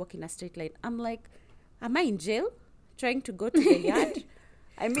corridor, you walk in a straight line. I'm like, am I in jail trying to go to the yard?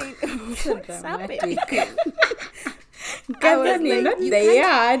 I mean, what's happening? Definitely not the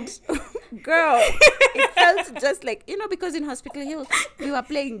yard. Girl, it felt just like, because in Hospital Hill, we were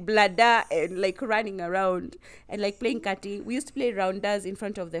playing bladder and like running around and like playing kati. We used to play rounders in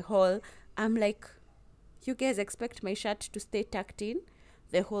front of the hall. I'm like, you guys expect my shirt to stay tucked in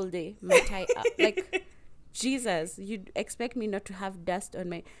the whole day, my tie up. Like, Jesus, you'd expect me not to have dust on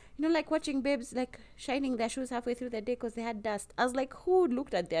my, like watching babes like shining their shoes halfway through the day because they had dust. I was like, who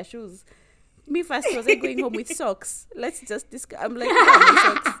looked at their shoes? Me first, was I going home with socks? Let's just discuss. I'm like,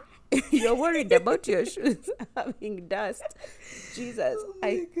 my socks. You're worried about your shoes having dust. Jesus,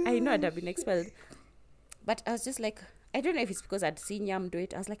 I know I'd have been expelled. But I was just like, I don't know if it's because I'd seen Yam do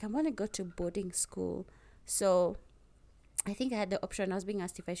it. I was like, I want to go to boarding school. So I think I had the option. I was being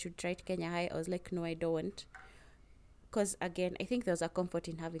asked if I should try to Kenya High. I was like, no, I don't. Because again, I think there was a comfort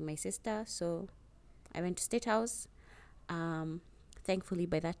in having my sister. So I went to State House. Thankfully,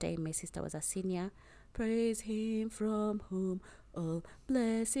 by that time, my sister was a senior. Praise him from whom all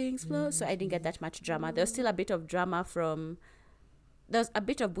blessings flow. So I didn't get that much drama. There was still a bit of drama there was a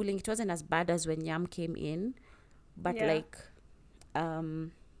bit of bullying. It wasn't as bad as when Yam came in. But Yeah.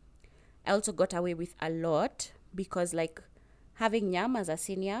 I also got away with a lot because like having Yam as a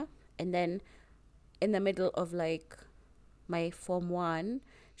senior and then in the middle of like my Form 1,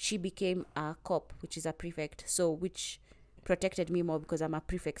 she became a cop, which is a prefect. So which protected me more because I'm a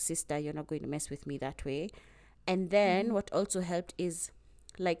prefect sister. You're not going to mess with me that way. And then what also helped is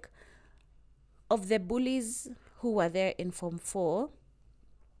like of the bullies who were there in Form 4,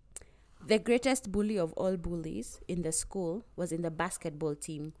 the greatest bully of all bullies in the school was in the basketball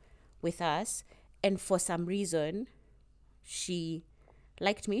team with us. And for some reason, she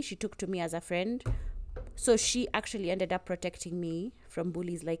liked me. She took to me as a friend. So she actually ended up protecting me from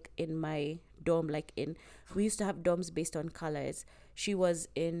bullies like in my dorm. We used to have dorms based on colors. She was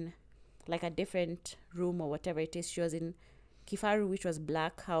in like a different room or whatever it is. She was in Kifaru, which was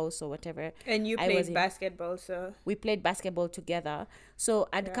Black House or whatever. And you I was played in- basketball, so We played basketball together. So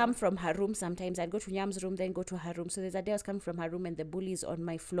I'd come from her room sometimes. I'd go to Nyam's room, then go to her room. So there's a day I was coming from her room and the bullies on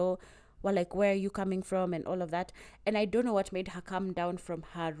my floor were like, where are you coming from? And all of that. And I don't know what made her come down from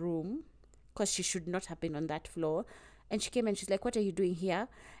her room because she should not have been on that floor. And she came and she's like, what are you doing here?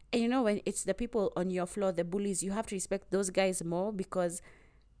 And when it's the people on your floor, the bullies, you have to respect those guys more because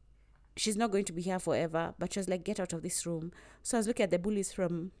she's not going to be here forever. But she was like, get out of this room. So I was looking at the bullies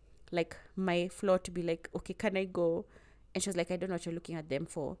from like my floor to be like, okay, can I go? And she was like, I don't know what you're looking at them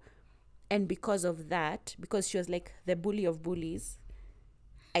for. And because of that, because she was like the bully of bullies,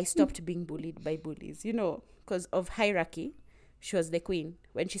 I stopped being bullied by bullies, you know, because of hierarchy. She was the queen.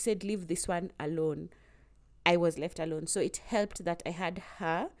 When she said, leave this one alone, I was left alone. So it helped that I had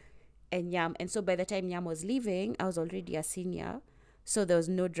her and Yam. And so by the time Yam was leaving, I was already a senior. So there was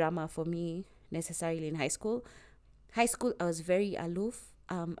no drama for me necessarily in high school. High school, I was very aloof.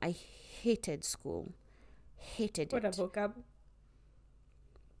 I hated school. Hated What a it. vocab.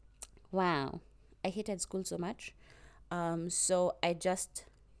 Wow. I hated school so much. So I just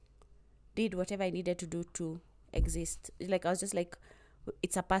did whatever I needed to do to exist. Like, I was just like,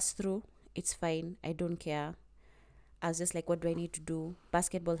 it's a pass through. It's fine. I don't care. I was just like, what do I need to do?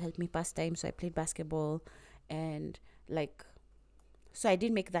 Basketball helped me pass time. So I played basketball. And like, so I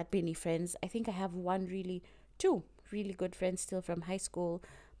didn't make that many friends. I think I have two really good friends still from high school.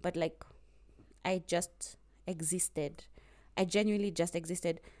 But like, I just existed. I genuinely just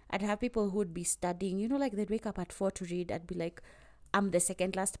existed. I'd have people who would be studying, you know, like they'd wake up at 4 to read. I'd be like, I'm the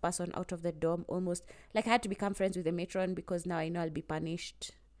second last person out of the dorm almost. Like, I had to become friends with the matron because now I know I'll be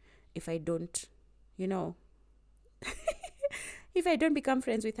punished if I don't, you know. If I don't become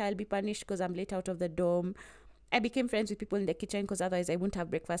friends with her, I'll be punished because I'm late out of the dorm. I became friends with people in the kitchen because otherwise I wouldn't have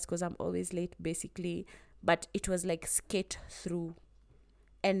breakfast because I'm always late, basically. But it was like skate through.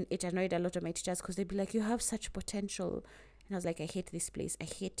 And it annoyed a lot of my teachers because they'd be like, you have such potential. And I was like, I hate this place. I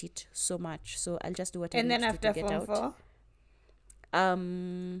hate it so much. So I'll just do what I And need then to do after to get Form out.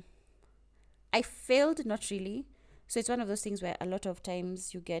 4? I failed, not really. So it's one of those things where a lot of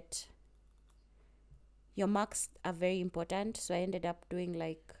times your marks are very important. So I ended up doing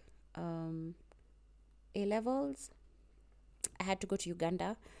like A-levels. I had to go to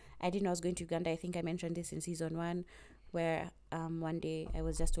Uganda. I didn't know I was going to Uganda. I think I mentioned this in season 1, where one day I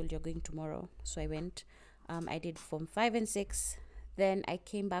was just told, you're going tomorrow. So I went. I did Form 5 and 6. Then I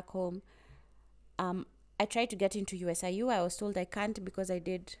came back home. I tried to get into USIU. I was told I can't because I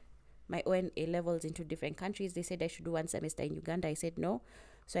did my own A-levels into different countries. They said I should do 1 semester in Uganda. I said no.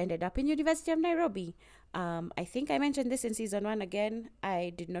 So I ended up in University of Nairobi. I think I mentioned this in season 1 again.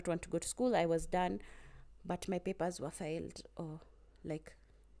 I did not want to go to school. I was done. But my papers were filed.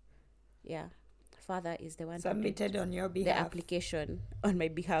 Father is the one who Submitted did on your the behalf. application on my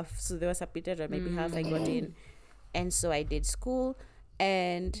behalf. So they were submitted on my behalf. I got in. And so I did school.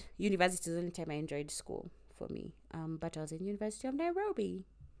 And university is the only time I enjoyed school for me. But I was in University of Nairobi.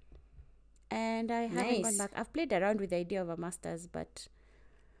 And I haven't gone back. I've played around with the idea of a master's, but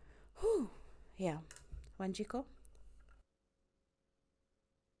yeah. Wanjiko?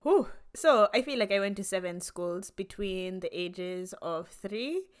 Whew. So I feel like I went to 7 schools between the ages of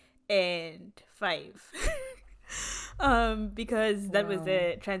 3 and 5. Because that was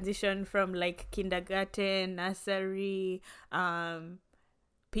the transition from like kindergarten, nursery,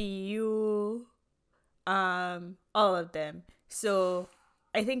 PU, all of them. So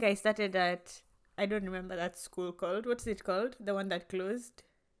I think I started at, I don't remember that school called. What's it called? The one that closed?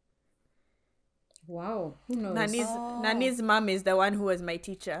 Wow, who knows? Nani's mom is the one who was my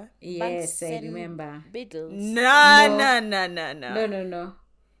teacher. Yes, I Bunsen remember. Biddles. No.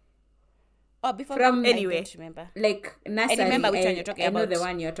 Oh, before From- anyway. I don't remember. Like nursery. I remember which one you're talking I know about. the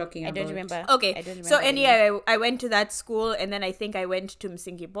one you're talking I about. don't remember. Okay, I don't remember so the name. anyway, I went to that school, and then I think I went to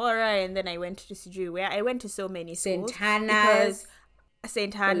Msingi Bora, and then I went to Sijui where I went to so many schools. St. Hannah's.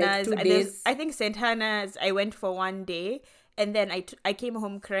 St. for like Hannah's. 2 and days. I think St. Hannah's, I went for 1 day, and then I came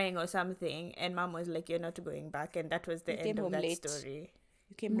home crying or something, and mom was like, you're not going back, and that was the You end came of home that late. story.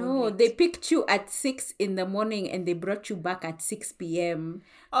 You came home No, late. they picked you at 6 in the morning and they brought you back at 6 p.m.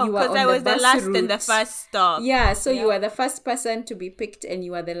 Oh, You were because on I was the bus last and the route. first stop. Yeah, so you were the first person to be picked and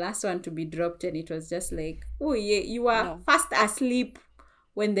you were the last one to be dropped, and it was just like, oh yeah, you were No. fast asleep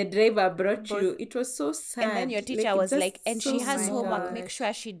when the driver brought you. It was so sad. And then your teacher it was just like, and so she has sad. homework, gosh. make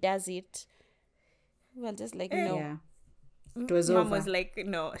sure she does it. Well, just like, no. Yeah, it was Mom over. was like,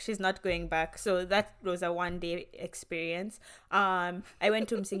 no, she's not going back. So that was a 1 day experience. I went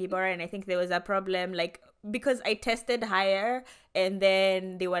to Msingi Bora, and I think there was a problem, like, because I tested higher, and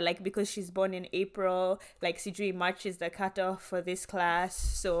then they were like, because she's born in April, like Sijui March is the cutoff for this class.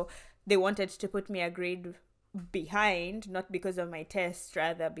 So they wanted to put me a grade behind, not because of my test,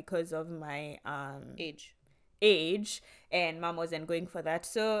 rather because of my age, and mom wasn't going for that.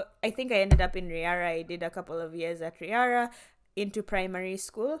 So I think I ended up in Riara. I did a couple of years at Riara into primary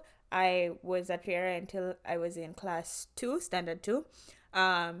school. I was at Riara until I was in class 2, standard 2.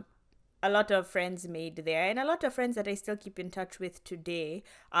 a lot of friends made there, and a lot of friends that I still keep in touch with today.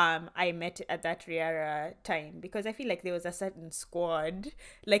 I met at that Riara time, because I feel like there was a certain squad.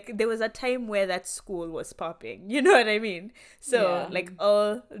 Like there was a time where that school was popping. You know what I mean? So Yeah. like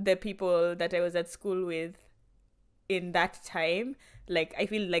all the people that I was at school with in that time, like I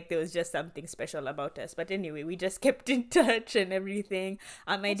feel like there was just something special about us. But anyway, we just kept in touch and everything.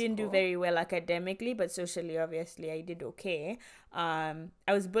 I didn't do cool. very well academically, but socially, obviously, I did okay. I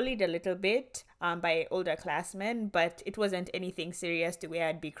was bullied a little bit by older classmen, but it wasn't anything serious to where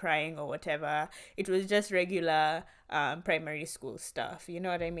I'd be crying or whatever. It was just regular primary school stuff. You know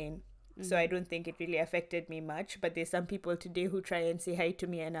what I mean? So I don't think it really affected me much. But there's some people today who try and say hi to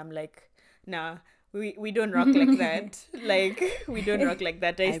me, and I'm like, nah. We don't rock like that. Like, we don't rock like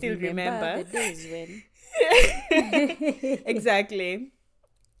that. I still remember. the days when.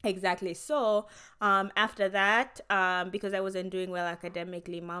 Exactly. So, after that, because I wasn't doing well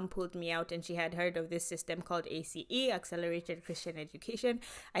academically, mom pulled me out, and she had heard of this system called ACE, Accelerated Christian Education.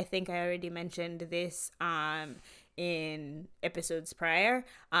 I think I already mentioned this, in episodes prior.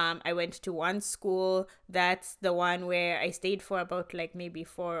 I went to one school. That's the one where I stayed for about like maybe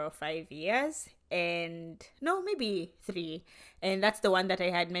 4 or 5 years. And no, maybe 3. And that's the one that I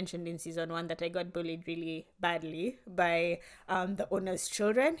had mentioned in season 1, that I got bullied really badly by the owner's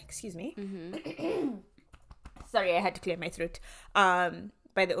children. Excuse me. Sorry, I had to clear my throat.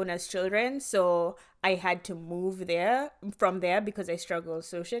 By the owner's children. So I had to move from there because I struggled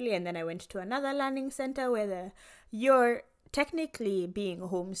socially. And then I went to another learning center where you're technically being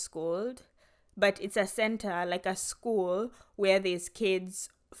homeschooled, but it's a center, like a school, where there's kids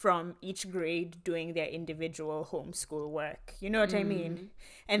from each grade doing their individual homeschool work. You know what I mean?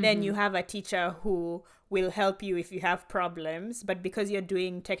 And then you have a teacher who will help you if you have problems, but because you're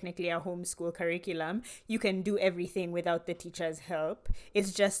doing technically a homeschool curriculum, you can do everything without the teacher's help.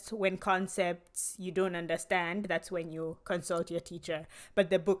 It's just when concepts you don't understand, that's when you consult your teacher. But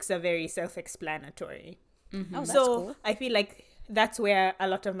the books are very self-explanatory. Oh, that's So cool. I feel like that's where a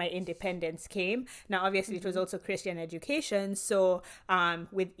lot of my independence came. Now, obviously, it was also Christian education. So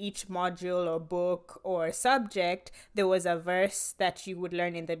with each module or book or subject, there was a verse that you would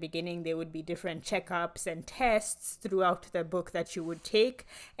learn in the beginning. There would be different checkups and tests throughout the book that you would take.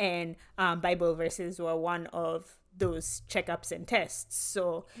 And Bible verses were one of those checkups and tests.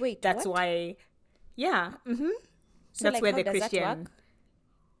 So Wait, that's what? why, yeah. So, That's like, where how the does that Christian. work?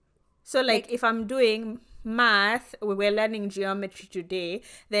 So, like, if I'm doing math, we're learning geometry today,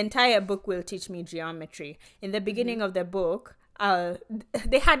 the entire book will teach me geometry. In the beginning of the book,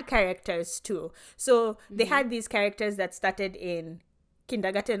 they had characters too. So, they had these characters that started in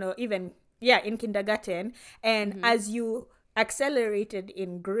kindergarten or even, in kindergarten. And as you accelerated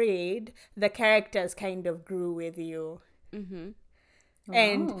in grade, the characters kind of grew with you.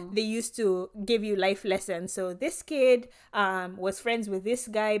 And they used to give you life lessons. So this kid was friends with this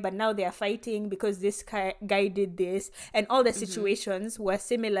guy, but now they are fighting because this guy did this. And all the situations were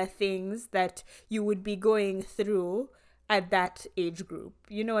similar things that you would be going through at that age group.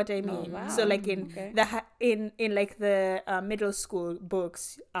 You know what I mean? wow. So like in in like the middle school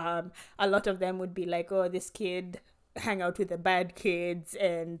books, a lot of them would be like, oh, this kid hang out with the bad kids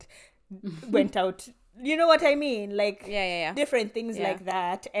and went out. You know what I mean? Like Yeah. different things Yeah. like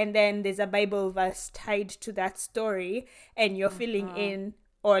that. And then there's a Bible verse tied to that story, and you're filling in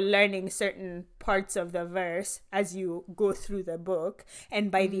or learning certain parts of the verse as you go through the book. And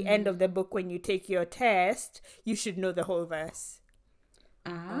by the end of the book, when you take your test, you should know the whole verse.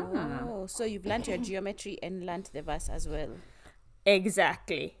 Oh, so you've learnt your geometry and learnt the verse as well.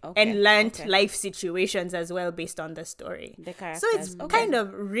 Exactly. Okay, And learned okay. life situations as well based on the story. The characters. So it's kind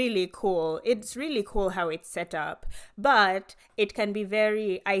of really cool. It's really cool how it's set up. But it can be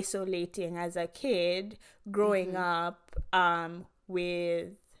very isolating as a kid growing up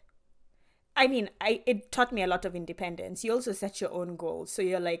with it taught me a lot of independence. You also set your own goals. So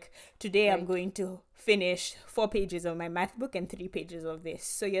you're like, today I'm going to finish 4 pages of my math book and 3 pages of this.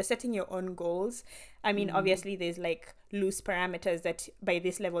 So you're setting your own goals. I mean, obviously there's like loose parameters that by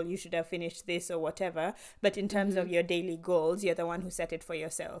this level you should have finished this or whatever. But in terms of your daily goals, you're the one who set it for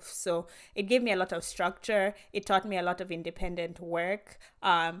yourself. So it gave me a lot of structure. It taught me a lot of independent work.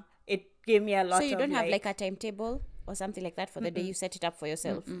 It gave me a lot of So you don't have like a timetable or something like that for the day. You set it up for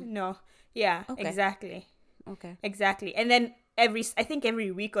yourself. No. Yeah, Okay. exactly. Okay. Exactly. And then I think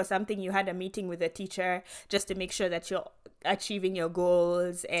every week or something, you had a meeting with a teacher just to make sure that you're achieving your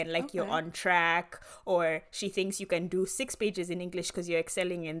goals and like you're Okay. on track, or she thinks you can do 6 pages in English because you're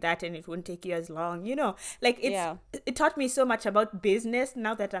excelling in that and it won't take you as long, like Yeah. it taught me so much about business.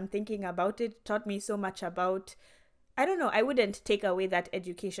 Now that I'm thinking about it, it taught me so much about I don't know, I wouldn't take away that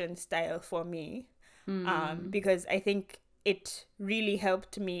education style for me, because I think it really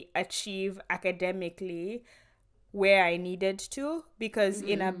helped me achieve academically where I needed to, because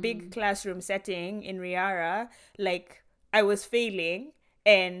in a big classroom setting in Riara, like, I was failing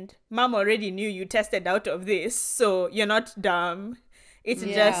and mom already knew you tested out of this, so you're not dumb. It's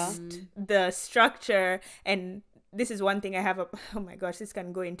just the structure. And this is one thing I have oh my gosh, this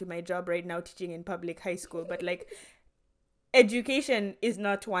can go into my job right now, teaching in public high school, but like, education is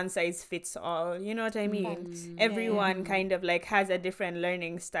not one size fits all, you know what I mean? Everyone kind of like has a different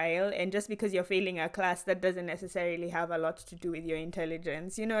learning style, and just because you're failing a class, that doesn't necessarily have a lot to do with your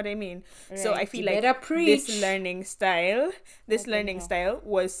intelligence, you know what I mean? So I feel You like better preach. this learning style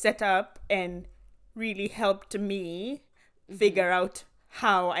was set up and really helped me figure out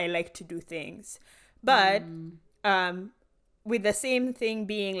how I like to do things. But with the same thing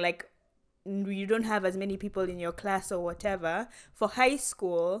being like, you don't have as many people in your class or whatever, for high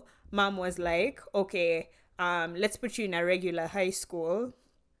school, mom was like, okay, let's put you in a regular high school,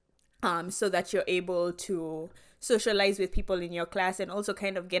 so that you're able to socialize with people in your class and also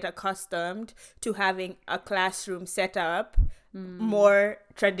kind of get accustomed to having a classroom set up more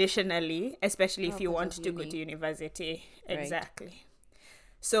traditionally, especially if you want to go to university. Right. Exactly.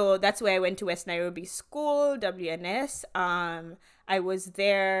 So that's where I went to West Nairobi School, WNS. I was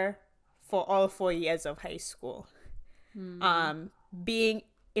there for all 4 years of high school. Being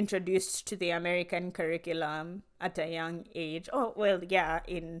introduced to the American curriculum at a young age. Oh, well, yeah,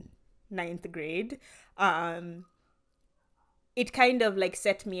 in 9th grade. It kind of like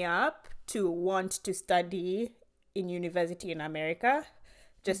set me up to want to study in university in America,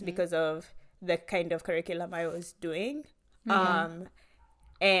 just because of the kind of curriculum I was doing.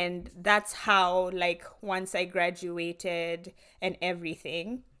 And that's how, like, once I graduated and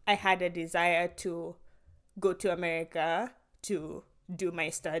everything, I had a desire to go to America to do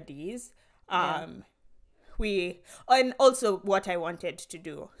my studies. And also what I wanted to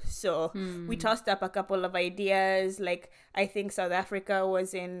do. So we tossed up a couple of ideas. Like, I think South Africa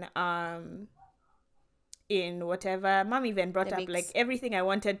was in whatever. Mom even brought up like everything I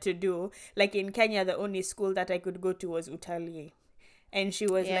wanted to do. Like in Kenya, the only school that I could go to was Utalii. And she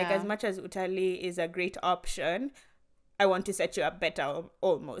was like, as much as Utalii is a great option, I want to set you up better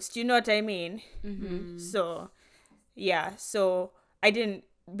almost. You know what I mean? So, yeah. So I didn't,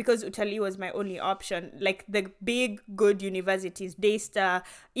 because Utalii was my only option, like the big good universities, Daystar,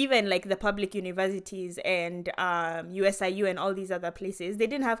 even like the public universities and USIU and all these other places, they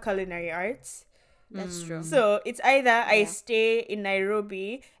didn't have culinary arts. That's true. So it's either I stay in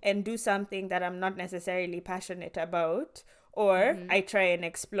Nairobi and do something that I'm not necessarily passionate about, or I try and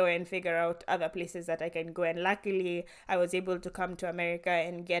explore and figure out other places that I can go. And luckily, I was able to come to America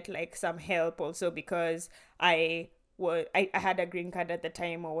and get like some help also, because I had a green card at the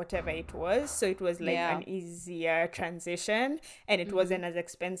time or whatever it was. So it was like an easier transition, and it wasn't as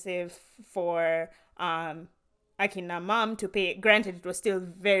expensive for Akina mom to pay. Granted, it was still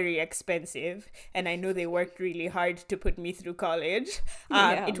very expensive, and I know they worked really hard to put me through college.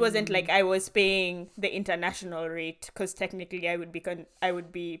 It wasn't like I was paying the international rate, because technically I would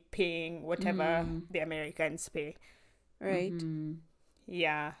be paying whatever the Americans pay. Right.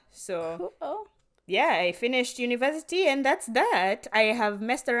 Yeah. So Oh. yeah, I finished university, and that's that. I have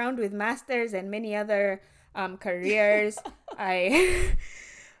messed around with masters and many other careers.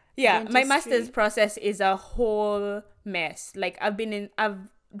 My master's process is a whole mess. Like I've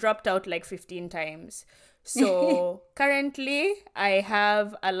dropped out like 15 times. So currently I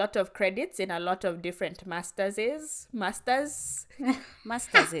have a lot of credits in a lot of different masters. Masters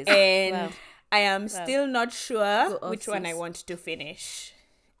is. And Wow. I am still not sure Go which one I Aussies. want to finish.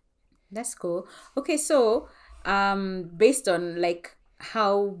 That's cool. Okay, so based on like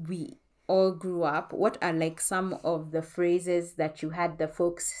how we all grew up, what are like some of the phrases that you had the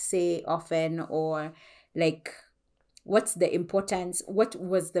folks say often, or like what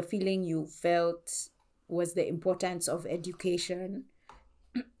was the feeling you felt was the importance of education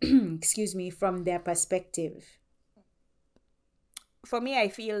excuse me, from their perspective? For me, I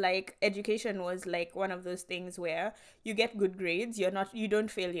feel like education was like one of those things where you get good grades, you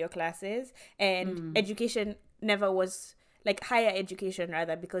don't fail your classes, and education never was like higher education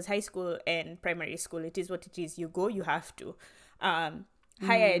rather, because high school and primary school, it is what it is. You go, you have to.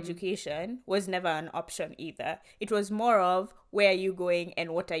 Higher education was never an option either. It was more of where are you going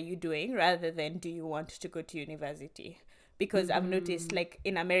and what are you doing, rather than do you want to go to university. Because I've noticed, like,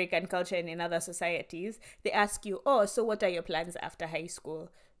 in American culture and in other societies, they ask you, oh, so what are your plans after high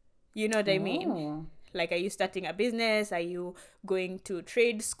school? You know what I mean? Like, are you starting a business? Are you going to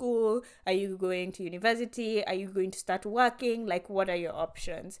trade school? Are you going to university? Are you going to start working? Like, what are your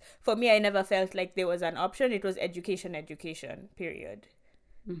options? For me, I never felt like there was an option. It was education, period.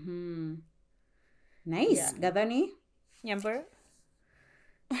 Nice. Yeah. Gadani? Nyamber?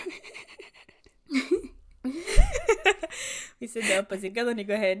 We said the opposite. Gadani,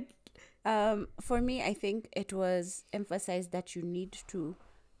 go ahead. For me, I think it was emphasized that you need to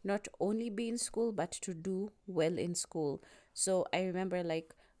not only be in school, but to do well in school. So I remember,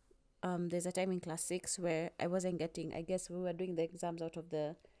 like, there's a time in class 6 where I wasn't getting, I guess we were doing the exams out of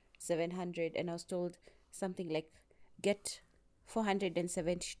the 700, and I was told something like, get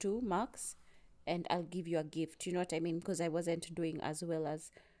 472 marks and I'll give you a gift. You know what I mean? Because I wasn't doing as well as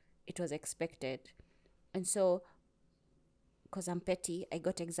it was expected. And so, because I'm petty, I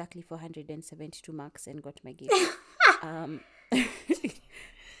got exactly 472 marks and got my gift.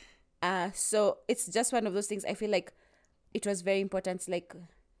 So it's just one of those things. I feel like it was very important, like,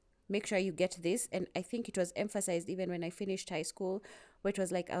 make sure you get this. And I think it was emphasized even when I finished high school, where it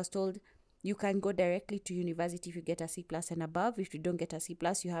was like, I was told, you can go directly to university if you get a C plus and above. If you don't get a C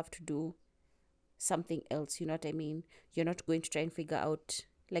plus, you have to do something else. You know what I mean? You're not going to try and figure out,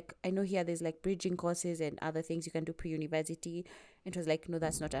 like, I know here there's like bridging courses and other things you can do pre-university. It was like, no,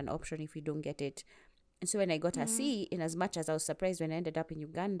 that's not an option if you don't get it. And so when I got a C, in as much as I was surprised when I ended up in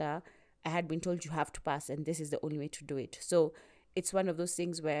Uganda, I had been told you have to pass and this is the only way to do it. So it's one of those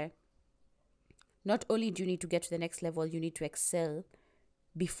things where not only do you need to get to the next level, you need to excel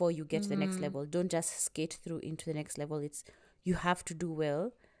before you get to the next level. Don't just skate through into the next level. It's, you have to do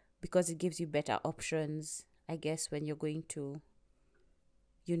well, because it gives you better options, I guess, when you're going to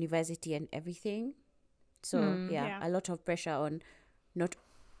university and everything. So Yeah. a lot of pressure on not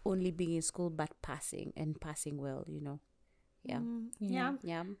only being in school but passing well, you know. Yeah.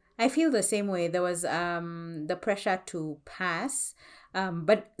 I feel the same way. There was the pressure to pass,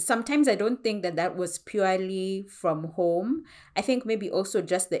 but sometimes I don't think that was purely from home. I think maybe also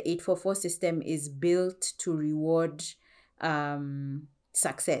just the 844 system is built to reward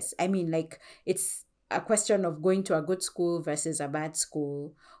success. I mean, like, it's a question of going to a good school versus a bad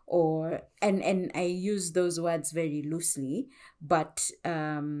school, or and I use those words very loosely, but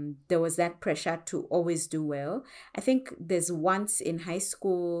there was that pressure to always do well. I think there's once in high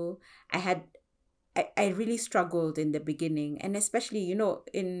school I really struggled in the beginning, and especially, you know,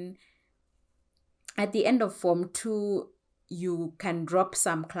 at the end of Form 2, you can drop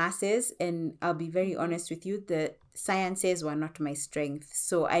some classes, and I'll be very honest with you, the sciences were not my strength.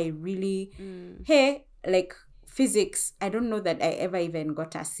 So I really, like physics, I don't know that I ever even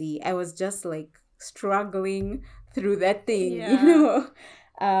got a C. I was just like struggling through that thing, you know.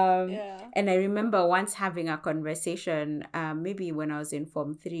 And I remember once having a conversation, maybe when I was in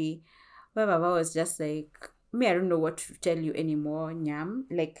Form 3, where Baba was just like, me, I don't know what to tell you anymore, Nyam.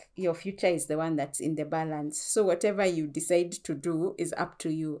 Like, your future is the one that's in the balance. So whatever you decide to do is up to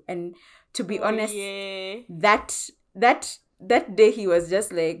you. And to be honest, that day he was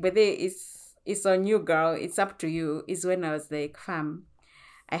just like, but it's on you, girl. It's up to you. Is when I was like, fam,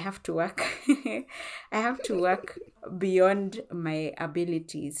 I have to work. I have to work beyond my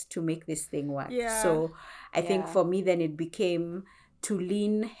abilities to make this thing work. Yeah. So I think for me, then it became to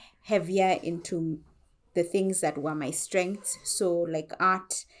lean heavier into the things that were my strengths. So like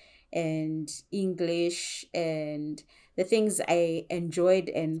art and English and the things I enjoyed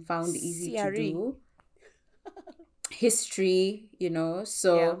and found easy to do. History, you know.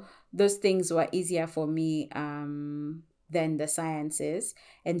 So those things were easier for me than the sciences.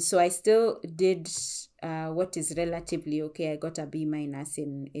 And so I still did what is relatively okay. I got a B-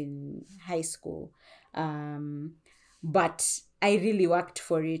 in high school. But I really worked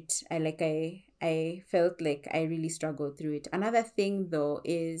for it. I felt like I really struggled through it. Another thing though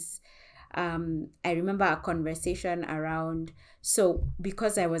is I remember a conversation around, so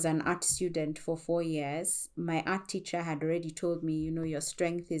because I was an art student for 4 years, my art teacher had already told me, you know, your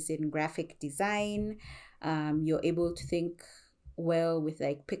strength is in graphic design. You're able to think well with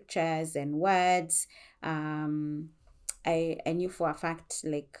like pictures and words. I knew for a fact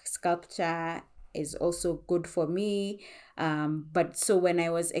like sculpture is also good for me. But so when I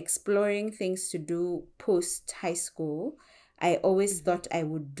was exploring things to do post high school, I always thought I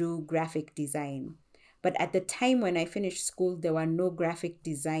would do graphic design. But at the time when I finished school, there were no graphic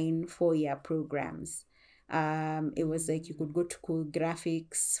design 4-year programs. It was like you could go to Cool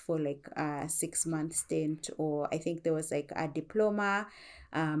Graphics for like a 6-month stint, or I think there was like a diploma.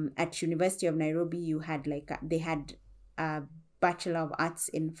 At University of Nairobi, they had a Bachelor of Arts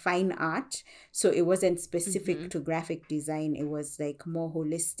in Fine Art. So it wasn't specific to graphic design. It was like more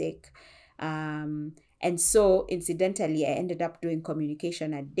holistic. And so, incidentally, I ended up doing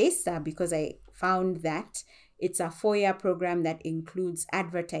communication at Daystar because I found that it's a 4-year program that includes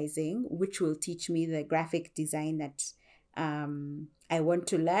advertising, which will teach me the graphic design that I want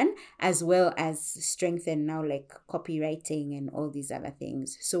to learn, as well as strengthen now like copywriting and all these other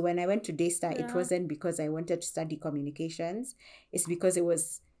things. So when I went to Daystar, it wasn't because I wanted to study communications. It's because it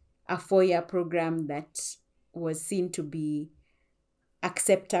was a 4-year program that was seen to be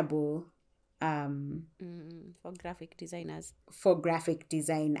acceptable For graphic designers. for graphic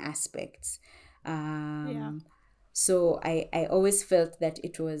design aspects. So I always felt that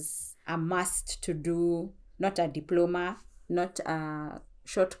it was a must to do, not a diploma, not a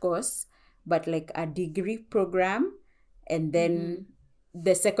short course, but like a degree program. And then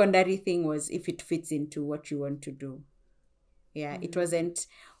the secondary thing was if it fits into what you want to do. Yeah, it wasn't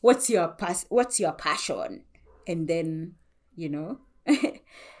what's your passion, and then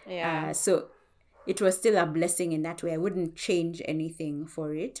Yeah. so it was still a blessing in that way. I wouldn't change anything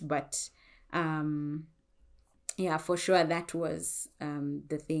for it, but yeah, for sure that was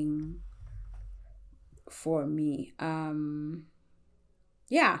the thing for me.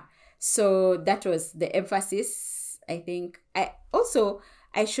 Yeah, so that was the emphasis. I think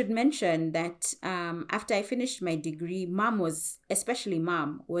I should mention that after I finished my degree, mom was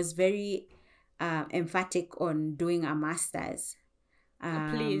very emphatic on doing a master's.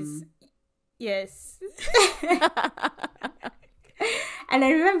 Please. Yes. And I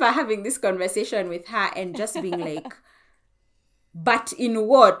remember having this conversation with her and just being like, but in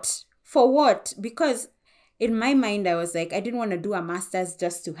what? For what? Because in my mind, I was like, I didn't want to do a master's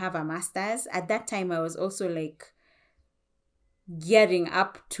just to have a master's. At that time, I was also like gearing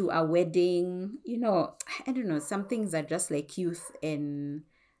up to a wedding. I don't know. Some things are just like youth and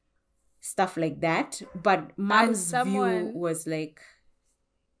stuff like that. But mom's view was like,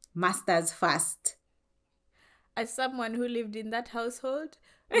 master's first. As someone who lived in that household,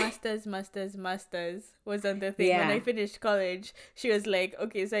 masters was on the thing. Yeah. When I finished college, she was like,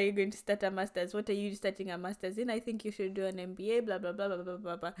 okay, so are you going to start a master's? What are you starting a master's in? I think you should do an MBA, blah, blah, blah, blah, blah,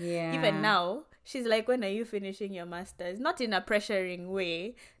 blah, blah. Yeah. Even now, she's like, when are you finishing your master's? Not in a pressuring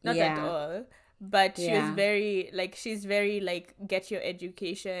way, not at all. But she was she's very like, get your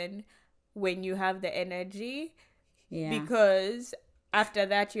education when you have the energy. Yeah. Because after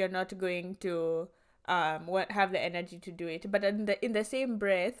that, you're not going to have the energy to do it. But in the same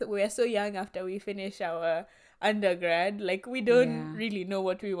breath, we are so young after we finish our undergrad, like we don't really know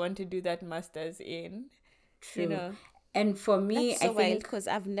what we want to do that master's in. True. And for me, That's so I think because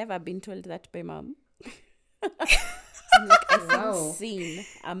I've never been told that by mom. I'm like, I feel seen.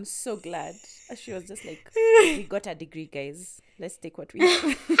 I'm so glad. She was just like, we got a degree, guys. Let's take what we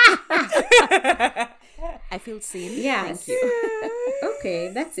have. I feel seen. Yeah. Thank you.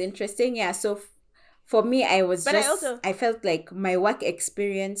 Okay, that's interesting. Yeah. So for me, I felt like my work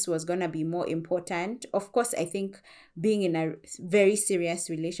experience was going to be more important. Of course, I think being in a very serious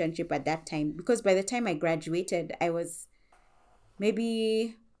relationship at that time, because by the time I graduated, I was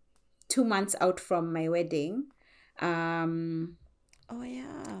maybe 2 months out from my wedding. Oh,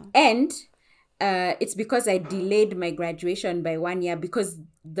 yeah. And it's because I delayed my graduation by 1 year because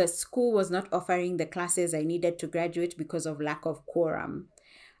the school was not offering the classes I needed to graduate because of lack of quorum.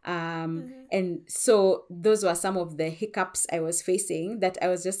 And so those were some of the hiccups I was facing, that I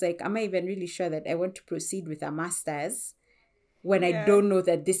was just like, am I even really sure that I want to proceed with a master's when I don't know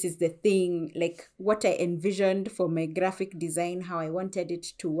that this is the thing, like what I envisioned for my graphic design, how I wanted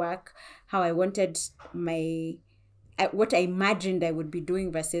it to work, how I wanted what I imagined I would be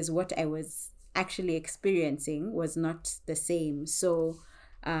doing versus what I was actually experiencing was not the same. So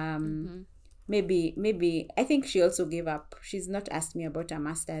maybe I think she also gave up. She's not asked me about a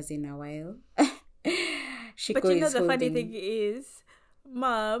master's in a while. But you know the funny thing is,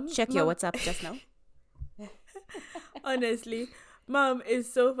 mom, check your WhatsApp just now. Honestly, mom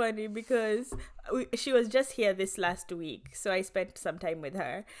is so funny because she was just here this last week, so I spent some time with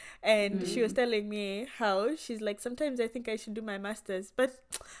her, and she was telling me how she's like, sometimes I think I should do my master's, but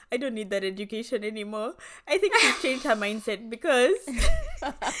I don't need that education anymore. I think she's changed her mindset because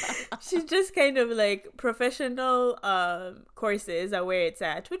she's just kind of like professional courses are where it's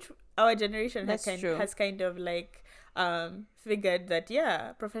at, which our generation has kind of like figured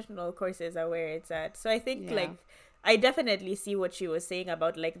that professional courses are where it's at. So I think like I definitely see what she was saying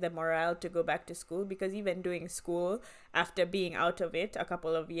about like the morale to go back to school, because even doing school after being out of it a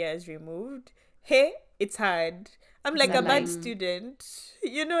couple of years removed, hey, it's hard. I'm like a bad student.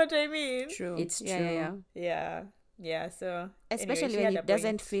 You know what I mean? True. It's true. Yeah. So especially anyway, when it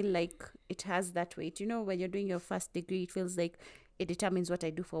doesn't feel like it has that weight. You know, when you're doing your first degree, it feels like it determines what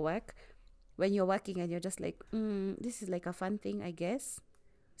I do for work. when you're working and you're just like, this is like a fun thing, I guess.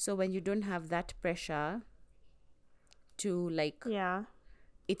 So when you don't have that pressure to like, Yeah.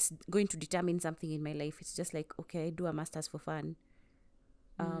 it's going to determine something in my life, it's just like, okay, I do a master's for fun.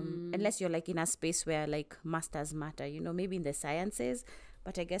 Unless you're like in a space where like masters matter, maybe in the sciences,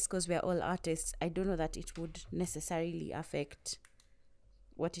 but I guess because we're all artists, I don't know that it would necessarily affect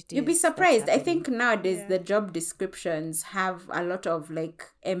what it is. You'd be that's surprised. I happening. think nowadays Yeah. the job descriptions have a lot of like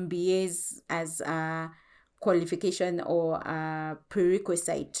MBAs as a qualification or a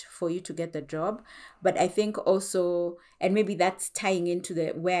prerequisite for you to get the job. But I think also, and maybe that's tying into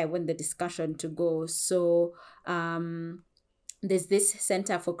the where I want the discussion to go. So there's this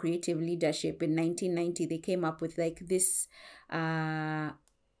Center for Creative Leadership in 1990. They came up with like this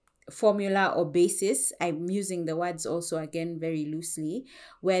formula or basis. I'm using the words also again very loosely,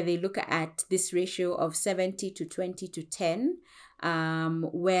 where they look at this ratio of 70 to 20 to 10,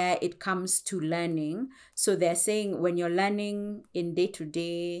 where it comes to learning. So they're saying when you're learning in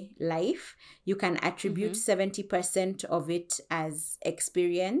day-to-day life, you can attribute 70% of it as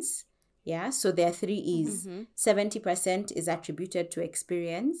experience. Yeah, so there are 3 E's. 70% is attributed to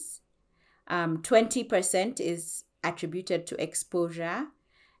experience, 20% is attributed to exposure,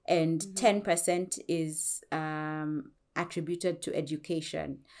 and 10% is attributed to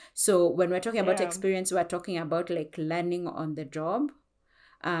education. So when we're talking about Yeah. experience, we're talking about like learning on the job.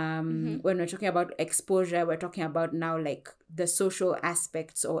 When we're talking about exposure, we're talking about now like the social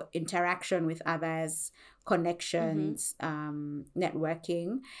aspects or interaction with others, connections,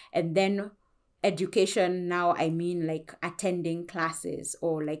 networking. And then education, now I mean like attending classes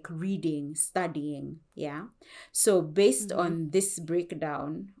or like reading, studying. Yeah. So based on this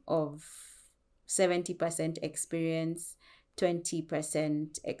breakdown of 70% experience,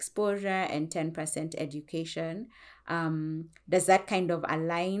 20% exposure, and 10% education, does that kind of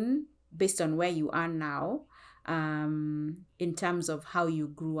align based on where you are now, in terms of how you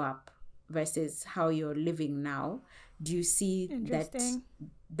grew up versus how you're living now? Do you see that Interesting.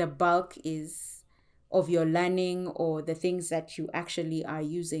 the bulk is of your learning or the things that you actually are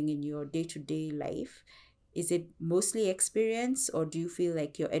using in your day-to-day life, is it mostly experience, or do you feel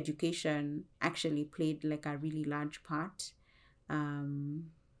like your education actually played like a really large part?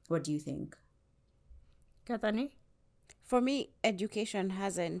 What do you think? Kathani? For me, education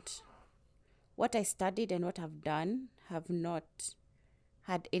hasn't, what I studied and what I've done have not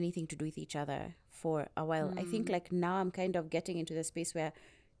had anything to do with each other for a while. I think like now I'm kind of getting into the space where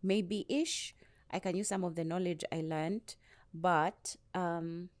maybe I can use some of the knowledge I learned, but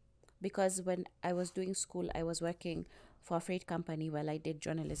because when I was doing school, I was working for a freight company while I did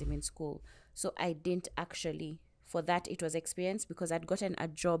journalism in school. So I didn't actually, for that it was experience because I'd gotten a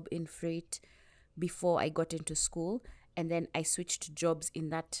job in freight before I got into school, and then I switched jobs in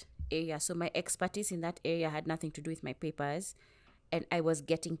that area. So my expertise in that area had nothing to do with my papers, and I was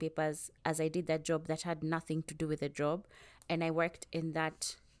getting papers as I did that job that had nothing to do with the job. And I worked in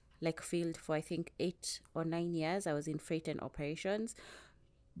that like field for I think 8 or 9 years. I was in freight and operations,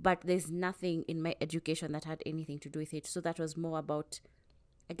 but there's nothing in my education that had anything to do with it. So that was more about,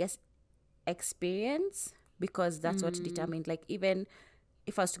 I guess, experience, because that's what determined, like, even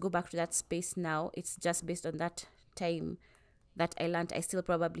if I was to go back to that space now, it's just based on that time that I learned. I still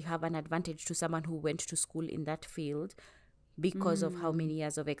probably have an advantage to someone who went to school in that field because of how many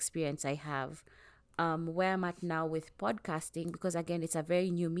years of experience I have. Where I'm at now with podcasting, because again, it's a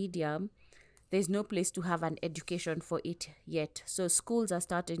very new medium, there's no place to have an education for it yet. So schools are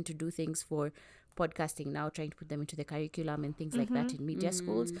starting to do things for podcasting now, trying to put them into the curriculum and things like that in media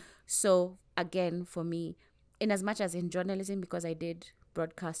schools. So again, for me, in as much as in journalism, because I did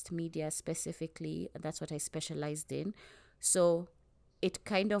broadcast media specifically, that's what I specialized in. So it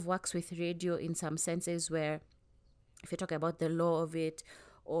kind of works with radio in some senses, where if you're talking about the law of it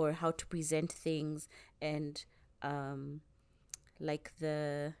or how to present things and like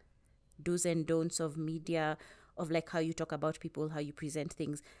the do's and don'ts of media, of like how you talk about people, how you present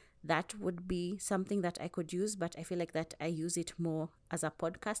things, that would be something that I could use. But I feel like that I use it more as a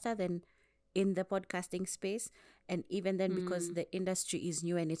podcaster than in the podcasting space. And even then, because the industry is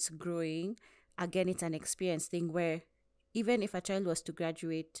new and it's growing, again, it's an experience thing where even if a child was to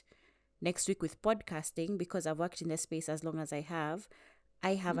graduate next week with podcasting, because I've worked in the space as long as I have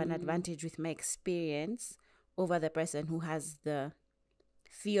an advantage with my experience over the person who has the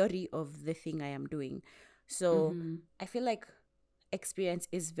theory of the thing I am doing. So I feel like experience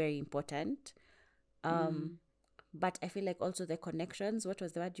is very important. But I feel like also the connections, what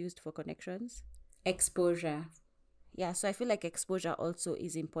was the word used for connections? Exposure. Yeah, so I feel like exposure also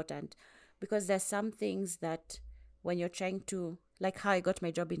is important, because there's some things that when you're trying to like how I got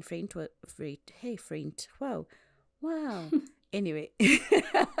my job in Freint. Wow. Anyway,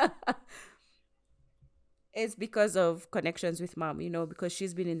 it's because of connections with mom, because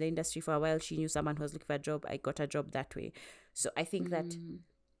she's been in the industry for a while. She knew someone who was looking for a job. I got a job that way. So I think that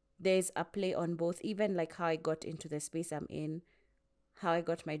there's a play on both. Even like how I got into the space I'm in, how I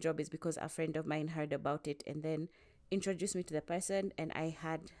got my job is because a friend of mine heard about it and then introduced me to the person, and I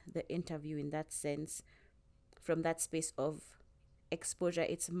had the interview in that sense from that space of exposure.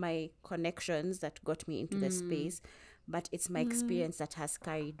 It's my connections that got me into the space, but it's my experience that has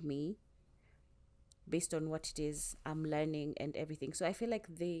carried me based on what it is I'm learning and everything. So I feel like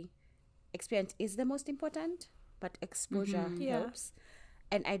the experience is the most important, but exposure helps.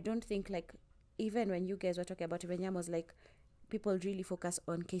 And I don't think, like, even when you guys were talking about it, when Yam was like, people really focus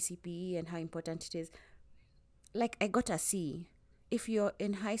on KCPE and how important it is. Like, I got a C. If you're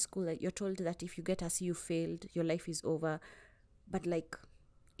in high school, like, you're told that if you get a C, you failed, your life is over. But, like,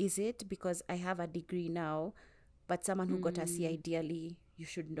 is it? Because I have a degree now, but someone who got a C, ideally, you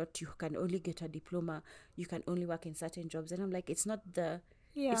should not. You can only get a diploma. You can only work in certain jobs. And I'm like, it's not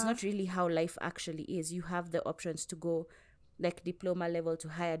really how life actually is. You have the options to go, like, diploma level to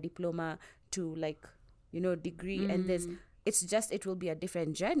higher diploma to, like, degree. And it will be a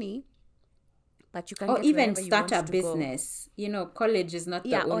different journey. But you can or get even wherever you start want a to business. College is not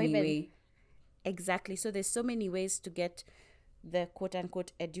the only way. Exactly. So there's so many ways to get the quote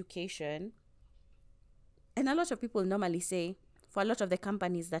unquote education. And a lot of people normally say, for a lot of the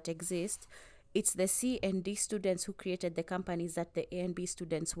companies that exist, it's the C and D students who created the companies that the A and B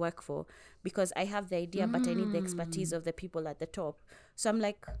students work for. Because I have the idea, but I need the expertise of the people at the top. So I'm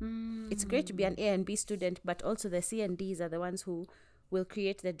like, it's great to be an A and B student, but also the C and Ds are the ones who will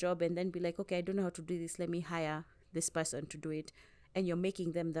create the job and then be like, okay, I don't know how to do this. Let me hire this person to do it. And you're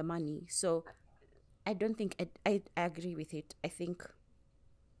making them the money. So I don't think I agree with it. I think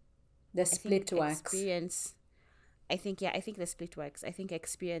the split works. Experience. I think the split works. I think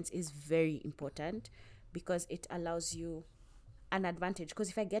experience is very important because it allows you an advantage. Because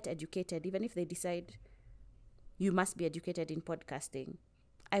if I get educated, even if they decide you must be educated in podcasting,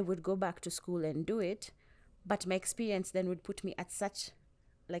 I would go back to school and do it. But my experience then would put me at such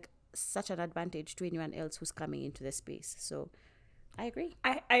an advantage to anyone else who's coming into the space. So I agree.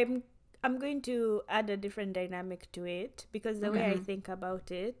 I'm going to add a different dynamic to it, because the way I think about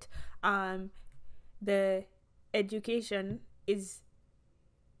it, the education is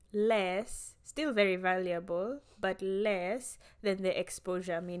less, still very valuable, but less than the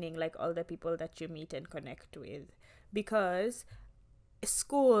exposure, meaning like all the people that you meet and connect with. Because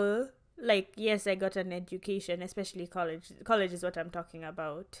school, like, yes, I got an education, especially college is what I'm talking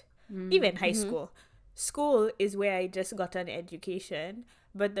about. Even high school is where I just got an education,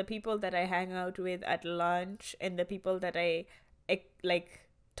 but the people that I hang out with at lunch and the people that I like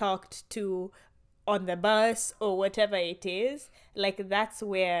talked to on the bus or whatever it is, like, that's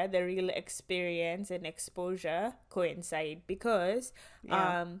where the real experience and exposure coincide. Because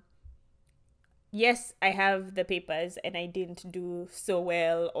yes, I have the papers and I didn't do so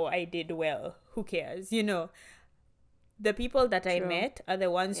well, or I did well, who cares? The people that I met are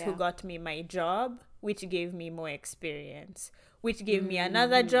the ones who got me my job, which gave me more experience, which gave me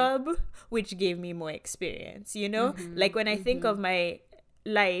another job, which gave me more experience, Like, when I think of my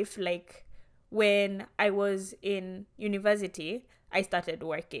life, like, when I was in university, I started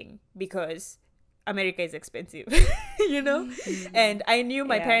working because America is expensive, and I knew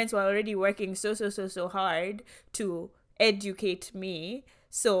my parents were already working so hard to educate me.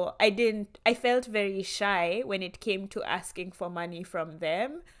 So I felt very shy when it came to asking for money from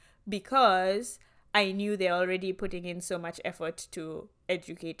them, because I knew they're already putting in so much effort to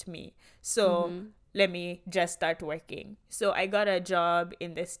educate me. So let me just start working. So I got a job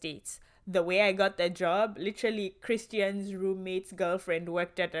in the States. The way I got the job, literally Christian's roommate's girlfriend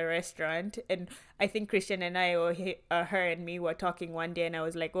worked at a restaurant, and I think Christian and I, or her and me, were talking one day, and I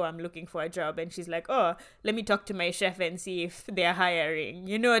was like, oh, I'm looking for a job, and she's like, oh, let me talk to my chef and see if they're hiring,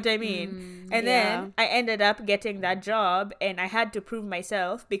 you know what I mean? And then I ended up getting that job, and I had to prove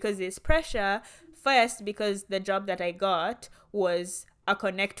myself, because there's pressure, first because the job that I got was a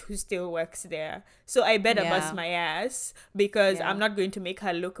connect who still works there. So I better bust my ass, because I'm not going to make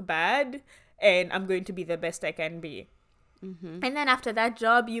her look bad, and I'm going to be the best I can be. And then after that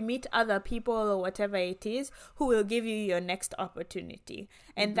job, you meet other people or whatever it is who will give you your next opportunity.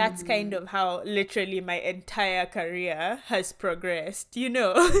 And that's kind of how literally my entire career has progressed,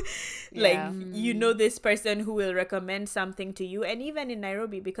 like, this person who will recommend something to you. And even in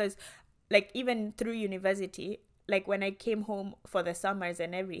Nairobi, because like, even through university, like when I came home for the summers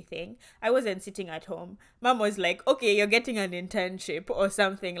and everything, I wasn't sitting at home. Mom was like, okay, you're getting an internship or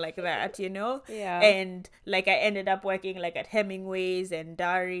something like that, you know? Yeah. And like I ended up working like at Hemingway's and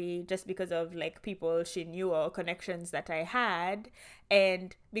Dari just because of like people she knew or connections that I had.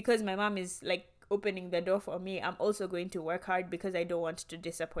 And because my mom is like opening the door for me, I'm also going to work hard because I don't want to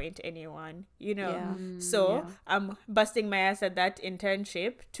disappoint anyone, you know? Yeah. So Yeah. I'm busting my ass at that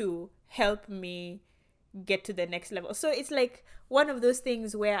internship to help me get to the next level. So it's like one of those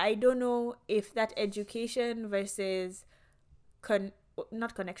things where I don't know if that education versus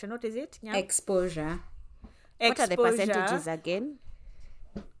not connection, what is it? Yeah. Exposure. What are the percentages Exposure. again?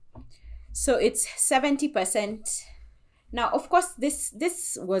 So it's 70%. Now, of course,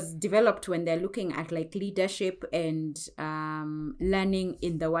 this was developed when they're looking at like leadership and learning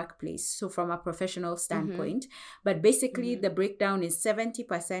in the workplace. So from a professional standpoint, but basically the breakdown is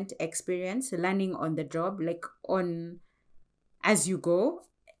 70% experience, learning on the job, like on as you go,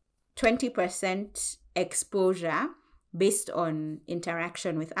 20% exposure based on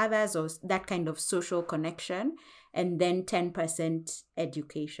interaction with others or that kind of social connection, and then 10%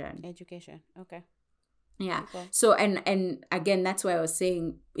 education. Education. Okay. Yeah. Super. So and again, that's why I was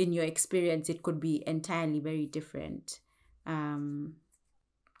saying in your experience it could be entirely very different.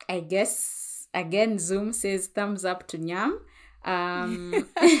 I guess again Zoom says thumbs up to Nyam.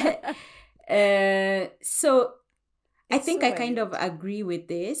 So I think so I kind of agree with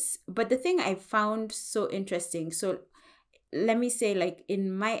this, but the thing I found so interesting, so let me say, like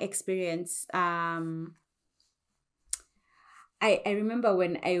in my experience, I remember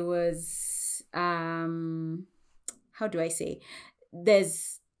when I was how do I say,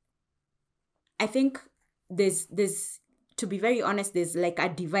 I think there's to be very honest, there's like a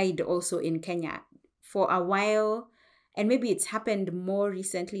divide also in Kenya for a while, and maybe it's happened more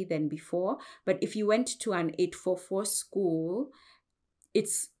recently than before, but if you went to an 844 school,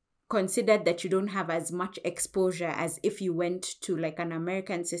 it's considered that you don't have as much exposure as if you went to like an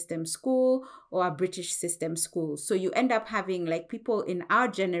American system school or a British system school. So you end up having like people in our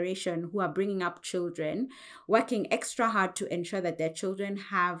generation who are bringing up children, working extra hard to ensure that their children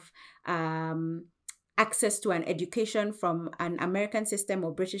have access to an education from an American system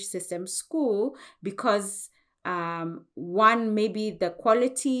or British system school, because one, maybe the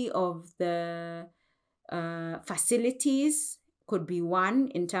quality of the facilities could be one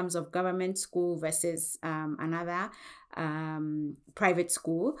in terms of government school versus another private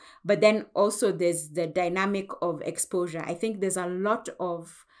school. But then also there's the dynamic of exposure. I think there's a lot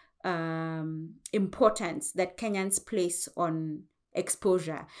of importance that Kenyans place on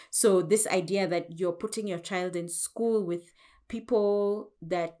exposure. So this idea that you're putting your child in school with people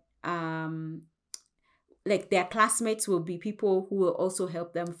that like their classmates will be people who will also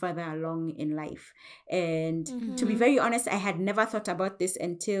help them further along in life. And to be very honest, I had never thought about this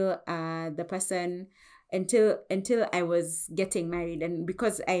until until I was getting married, and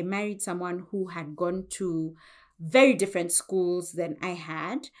because I married someone who had gone to very different schools than I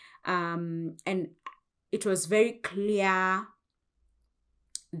had, and it was very clear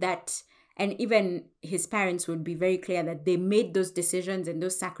that, and even his parents would be very clear that they made those decisions and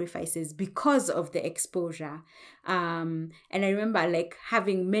those sacrifices because of the exposure. And I remember like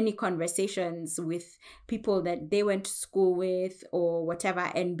having many conversations with people that they went to school with or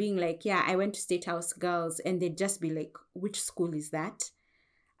whatever, and being like, yeah, I went to State House Girls, and they'd just be like, which school is that?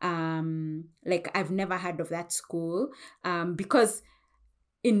 Like I've never heard of that school, because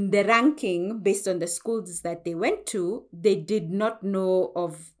in the ranking based on the schools that they went to, they did not know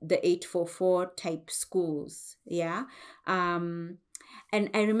of the 844 type schools. Yeah. And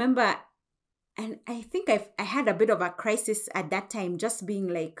I remember, and I think I had a bit of a crisis at that time, just being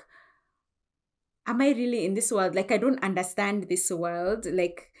like, am I really in this world? Like, I don't understand this world.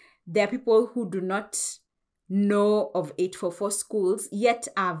 Like, there are people who do not know of 844 schools, yet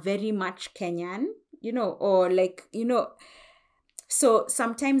are very much Kenyan, you know, or like, you know. So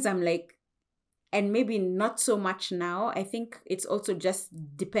sometimes I'm like, and maybe not so much now, I think it's also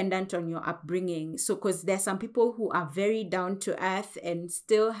just dependent on your upbringing. So, because there's some people who are very down to earth and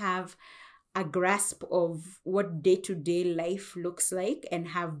still have a grasp of what day-to-day life looks like, and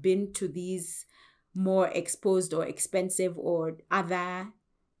have been to these more exposed or expensive or other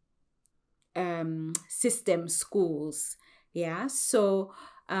system schools. Yeah. So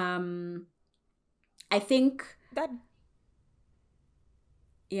I think that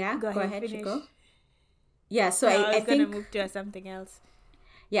yeah, go ahead, Chico. finish. Yeah, so No, I I was gonna think move to something else.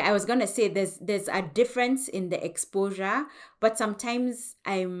 yeah, I was gonna say there's a difference in the exposure, but sometimes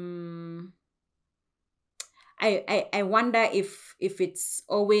I wonder if it's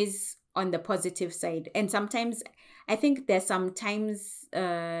always on the positive side. And sometimes I think there's sometimes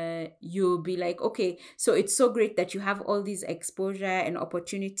you'll be like, okay, so it's so great that you have all these exposure and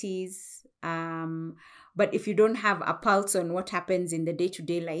opportunities. But if you don't have a pulse on what happens in the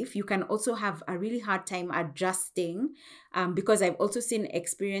day-to-day life, you can also have a really hard time adjusting. Because I've also seen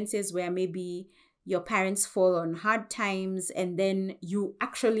experiences where maybe your parents fall on hard times and then you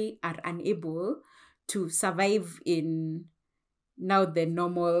actually are unable to survive in now the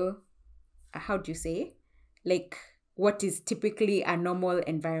normal, how do you say, like what is typically a normal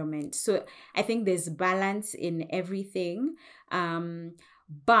environment. So I think there's balance in everything,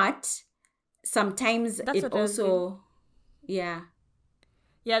 but sometimes That's it what I was going- also yeah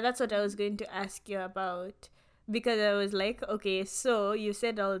Yeah, that's what I was going to ask you about, because I was like, okay, so you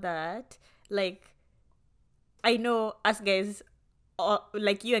said all that. Like, I know us guys,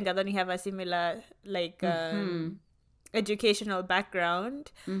 like you and Gadoni have a similar like educational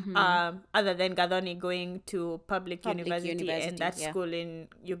background. Other than Gadoni going to public Public university university, and that yeah. school in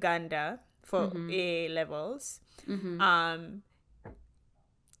Uganda for A levels.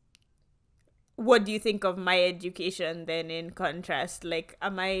 What do you think of my education then in contrast? Like,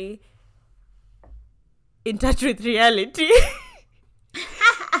 am I in touch with reality?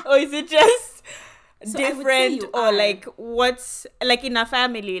 Or is it just So I would say different? you Or are. like, what's like in a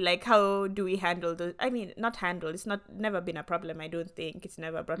family, like how do we handle those? I mean, not handle, it's not never been a problem. I don't think it's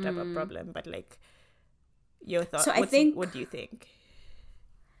never brought up a problem, but like your thought. So I think- what do you think?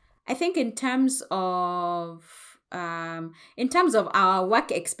 I think in terms of our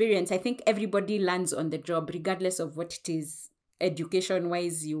work experience, I think everybody learns on the job, regardless of what it is, education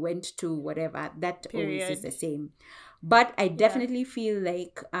wise you went to, whatever. That always is Period. the same. But I definitely feel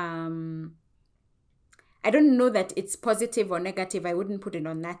like I don't know that it's positive or negative. I wouldn't put it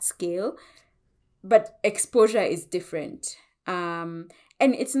on that scale. But exposure is different. And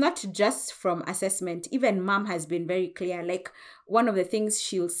it's not just from assessment. Even mom has been very clear. Like, one of the things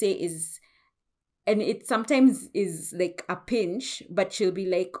she'll say is, and it sometimes is like a pinch, but she'll be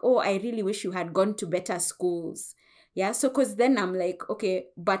like, oh, I really wish you had gone to better schools. Yeah. So, because then I'm like, okay,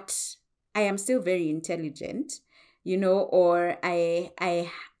 but I am still very intelligent, or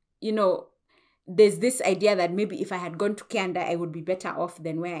there's this idea that maybe if I had gone to Canada, I would be better off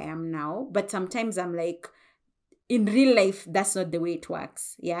than where I am now. But sometimes I'm like, in real life, that's not the way it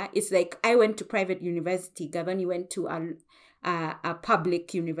works. Yeah. It's like I went to private university, Gavani went to a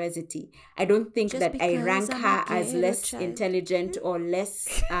public university. I don't think Just that I because rank I'm her a as ghetto less child. intelligent or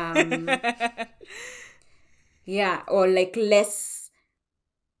less, or like less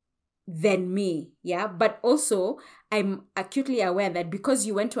than me. Yeah. But also, I'm acutely aware that because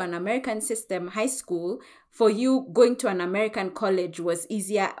you went to an American system high school, for you going to an American college was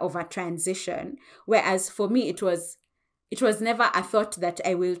easier of a transition. Whereas for me, it was never a thought that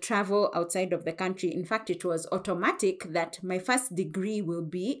I will travel outside of the country. In fact, it was automatic that my first degree will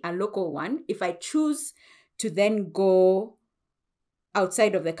be a local one. If I choose to then go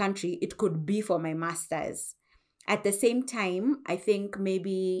outside of the country, it could be for my master's. At the same time, I think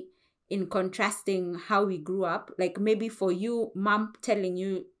maybe in contrasting how we grew up, like maybe for you, mom telling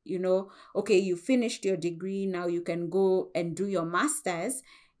you, okay, you finished your degree, now you can go and do your master's.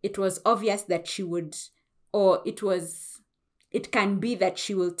 It was obvious that she would, or it can be that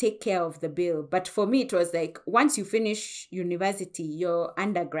she will take care of the bill. But for me, it was like, once you finish university, your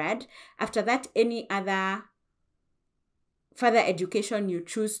undergrad, after that, any other further education you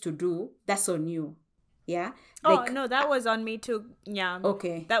choose to do, that's on you. Yeah. Oh no, that was on me too. Yeah.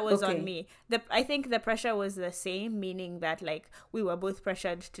 Okay. That was Okay. on me. I think the pressure was the same, meaning that like we were both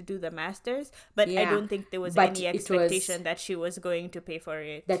pressured to do the masters, but I Yeah. don't think there was But any it was- expectation that she was going to pay for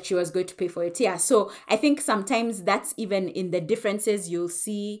it. That she was going to pay for it. Yeah. So I think sometimes that's even in the differences you'll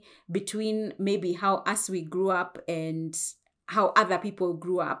see between maybe how us we grew up and how other people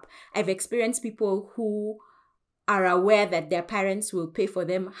grew up. I've experienced people who are aware that their parents will pay for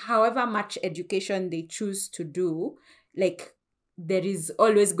them however much education they choose to do. Like, there is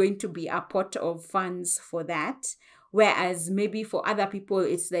always going to be a pot of funds for that. Whereas maybe for other people,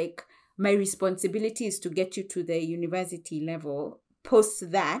 it's like, my responsibility is to get you to the university level.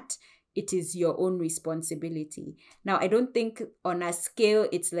 Post that, it is your own responsibility. Now, I don't think on a scale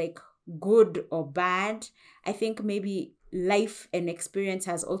it's like good or bad. I think maybe life and experience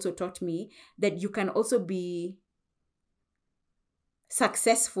has also taught me that you can also be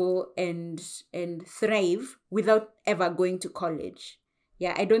successful and thrive without ever going to college.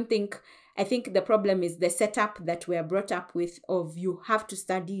 Yeah, I think the problem is the setup that we're brought up with of you have to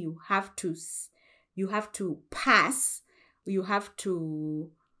study, you have to pass, you have to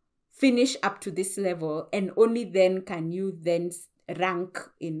finish up to this level, and only then can you then rank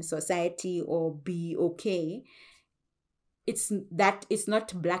in society or be okay, it's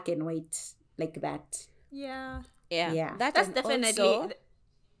not black and white like that. Yeah. Yeah. Yeah. That That's and definitely also,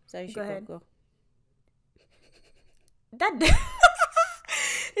 sorry, Go Shiko, ahead. go. that.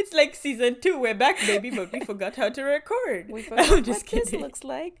 It's like season 2. We're back, baby, but we forgot how to record. We forgot I'm just what this kidding. looks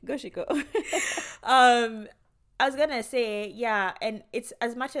like. Go, Shiko. I was gonna say, yeah, and it's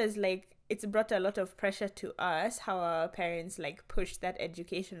as much as like it's brought a lot of pressure to us how our parents like push that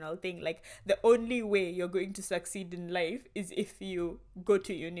educational thing, like the only way you're going to succeed in life is if you go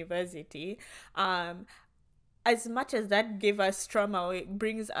to university. As much as that gave us trauma, or it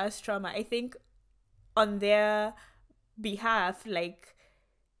brings us trauma, I think on their behalf, like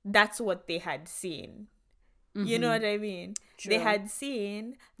that's what they had seen. You know what I mean? They True. had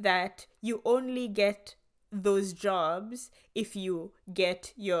seen that you only get those jobs if you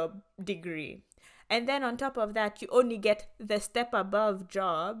get your degree. And then on top of that, you only get the step above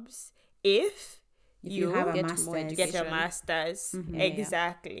jobs if You have a get more master's. get a education. master's. Yeah.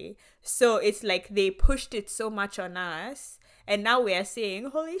 Exactly. So it's like they pushed it so much on us. And now we are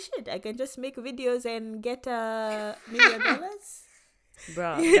saying, holy shit, I can just make videos and get $1 million.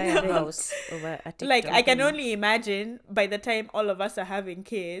 Bruh, buy a house over a TikTok. Like, I can only imagine by the time all of us are having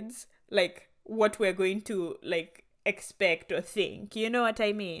kids, like, what we're going to, like, expect or think. You know what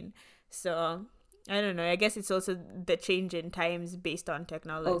I mean? So, I don't know. I guess it's also the change in times based on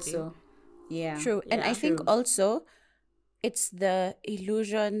technology. Also, yeah. True. And I Yeah. think True. also it's the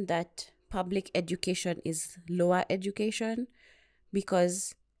illusion that public education is lower education,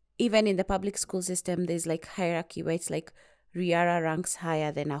 because even in the public school system, there's like hierarchy where it's like Riara ranks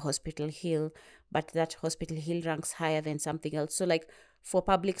higher than a Hospital Hill, but that Hospital Hill ranks higher than something else. So like for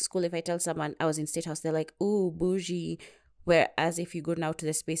public school, if I tell someone I was in State House, they're like, ooh, bougie. Whereas if you go now to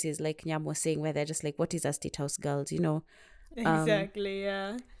the spaces like Nyam was saying, where they're just like, what is a State House girls, you know? Exactly,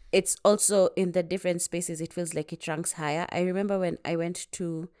 yeah. It's also in the different spaces, it feels like it ranks higher. I remember when I went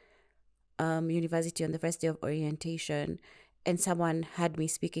to university on the first day of orientation, and someone had me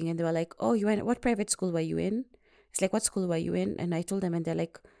speaking, and they were like, oh, you went, what private school were you in? It's like, what school were you in? And I told them, and they're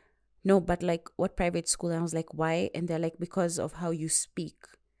like, no, but like, what private school? And I was like, why? And they're like, because of how you speak.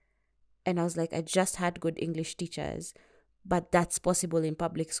 And I was like, I just had good English teachers, but that's possible in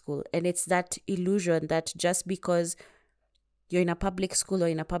public school. And it's that illusion that just because you're in a public school or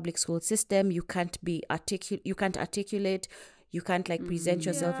in a public school system, you can't be you can't articulate, you can't like present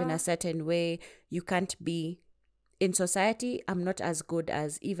yourself in Yeah. a certain way, you can't be in society. I'm not as good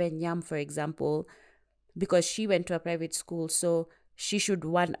as even Nyam, for example, because she went to a private school, so she should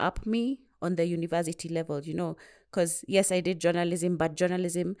one up me on the university level, you know, because yes, I did journalism, but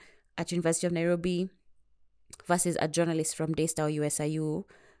journalism at University of Nairobi versus a journalist from Daystar or USIU,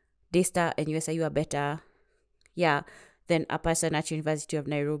 Daystar and USIU are better, yeah, than a person at University of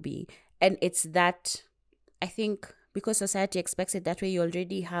Nairobi. And it's that, I think, because society expects it that way, you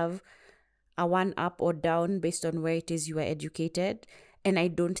already have a one up or down based on where it is you are educated. And I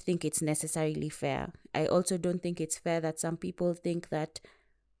don't think it's necessarily fair. I also don't think it's fair that some people think that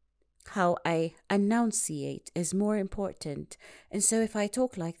how I enunciate is more important. And so if I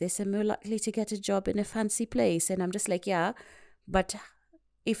talk like this, I'm more likely to get a job in a fancy place. And I'm just like, yeah, but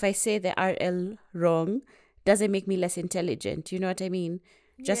if I say the RL wrong, doesn't make me less intelligent. You know what I mean?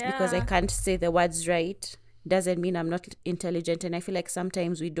 Just because I Yeah. can't say the words right doesn't mean I'm not intelligent. And I feel like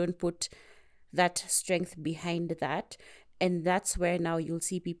sometimes we don't put that strength behind that. And that's where now you'll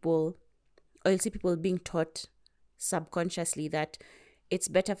see people being taught subconsciously that it's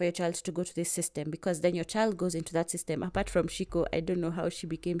better for your child to go to this system, because then your child goes into that system. Apart from Shiko, I don't know how she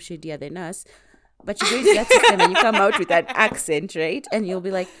became shadier than us, but you go into that system and you come out with an accent, right? And you'll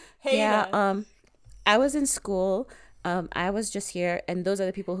be like, yeah, I was in school, I was just here, and those are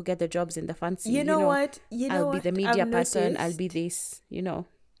the people who get the jobs in the fancy. You know what? You know I'll what? be the media I've person. I'll noticed? be this. You know.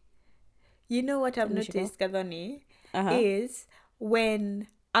 You know what I've Tell me, Shiko. noticed, Kadhoni, Uh-huh. is when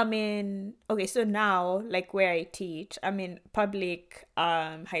I'm in, okay, so now, like where I teach, I'm in public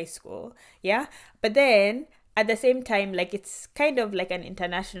high school, yeah? But then at the same time, like it's kind of like an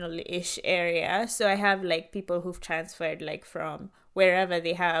international-ish area. So I have like people who've transferred like from wherever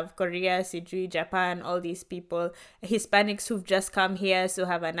they have, Korea, Sijui, Japan, all these people, Hispanics who've just come here, so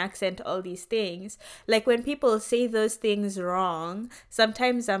have an accent, all these things. Like when people say those things wrong,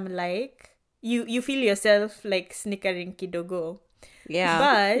 sometimes I'm like, you feel yourself like snickering kidogo. Yeah.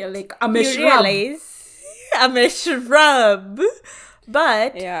 But You're like, I'm a you shrub. realize I'm a shrub.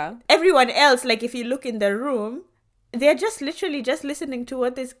 But Yeah. everyone else, like if you look in the room, they're just literally just listening to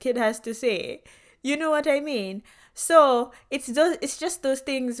what this kid has to say. You know what I mean? So it's just those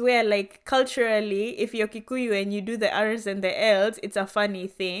things where, like, culturally, if you're Kikuyu and you do the R's and the L's, it's a funny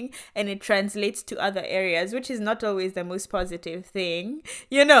thing and it translates to other areas, which is not always the most positive thing,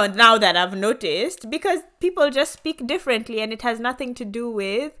 now that I've noticed, because people just speak differently and it has nothing to do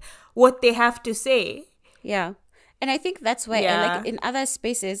with what they have to say. Yeah. And I think that's why I Yeah. like in other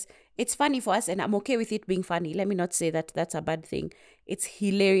spaces, it's funny for us and I'm okay with it being funny. Let me not say that that's a bad thing. It's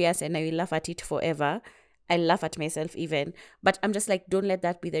hilarious and I will laugh at it forever. I laugh at myself even. But I'm just like, don't let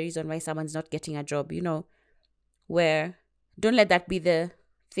that be the reason why someone's not getting a job, where don't let that be the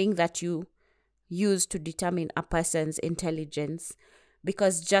thing that you use to determine a person's intelligence.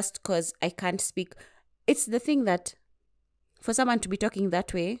 Because just because I can't speak, it's the thing that for someone to be talking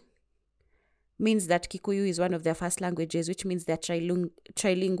that way means that Kikuyu is one of their first languages, which means they're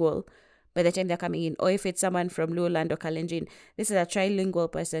trilingual by the time they're coming in. Or if it's someone from Lowland or Kalenjin, this is a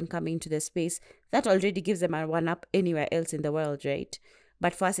trilingual person coming to the space. That already gives them a one-up anywhere else in the world, right?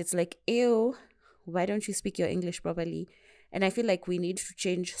 But for us, it's like, ew, why don't you speak your English properly? And I feel like we need to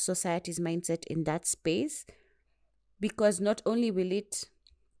change society's mindset in that space, because not only will it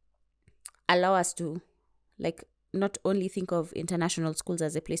allow us to, like, not only think of international schools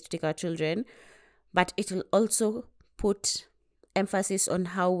as a place to take our children, but it will also put emphasis on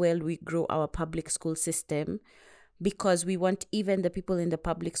how well we grow our public school system, because we want even the people in the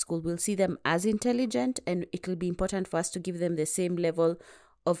public school will see them as intelligent, and it will be important for us to give them the same level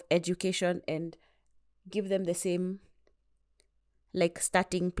of education and give them the same, like,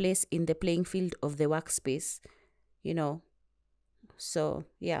 starting place in the playing field of the workspace, So,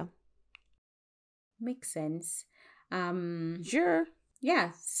 yeah. Makes sense. Sure.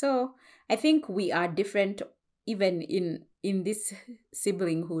 Yeah, so I think we are different even in this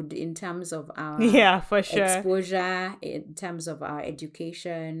siblinghood in terms of our Yeah, for sure. exposure, in terms of our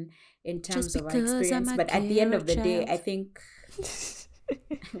education, in terms Just of our because experience. I'm a But at the end of the Gero day, I child. think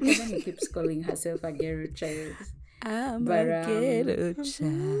Kevin keeps calling herself a Gero child. I'm But, a ghetto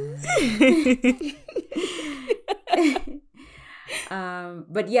child.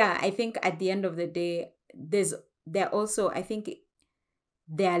 But yeah, I think at the end of the day, there also, I think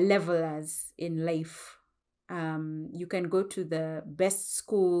there are levelers in life. You can go to the best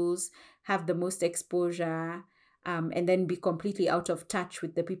schools, have the most exposure, and then be completely out of touch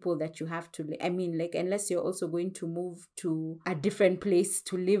with the people that you have to. I mean, like, unless you're also going to move to a different place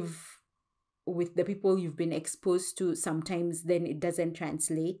to live with the people you've been exposed to, sometimes then it doesn't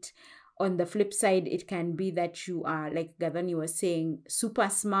translate. On the flip side, it can be that you are, like Gadani was saying, super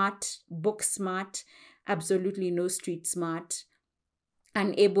smart, book smart, absolutely no street smart,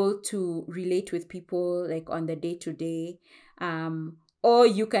 unable to relate with people like on the day to day. Or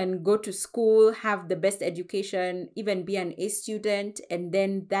you can go to school, have the best education, even be an A student, and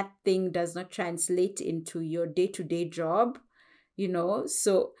then that thing does not translate into your day to day job,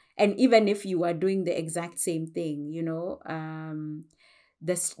 So, and even if you are doing the exact same thing,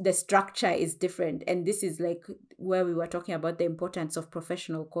 the structure is different. And this is like where we were talking about the importance of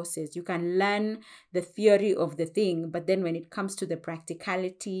professional courses. You can learn the theory of the thing, but then when it comes to the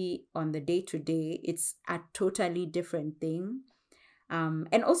practicality on the day to day, it's a totally different thing.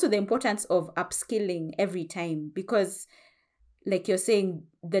 And also the importance of upskilling every time, because like you're saying,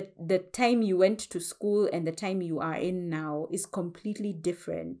 the time you went to school and the time you are in now is completely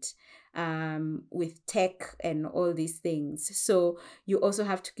different, with tech and all these things. So you also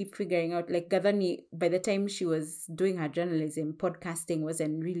have to keep figuring out, like Gadani, by the time she was doing her journalism, podcasting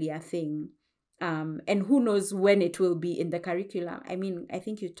wasn't really a thing. And who knows when it will be in the curriculum. I mean, I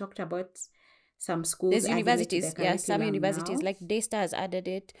think you talked about some schools There's adding it to universities, the yeah, some curriculum universities now. like Daystar has added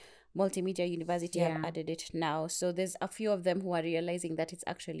it, Multimedia University Yeah. have added it now. So there's a few of them who are realizing that it's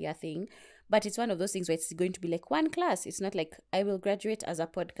actually a thing. But it's one of those things where it's going to be like one class. It's not like I will graduate as a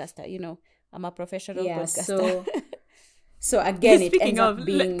podcaster, I'm a professional Yeah, podcaster. so again, it Speaking ends of, up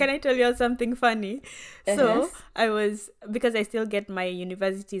being can I tell you something funny? So Yes. I was, because I still get my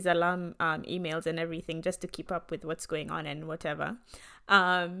university's alarm emails and everything just to keep up with what's going on and whatever.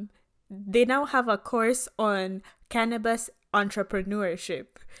 They now have a course on cannabis entrepreneurship,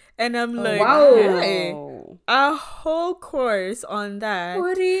 and I'm Oh, like, wow. hey, a whole course on that.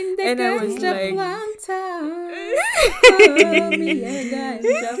 Put in the And I was ganja like- planter. Oh, me a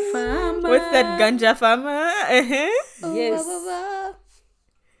ganja farmer. What's that, ganja farmer? Yes.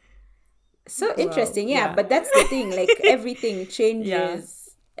 So interesting, yeah, yeah. But that's the thing, like everything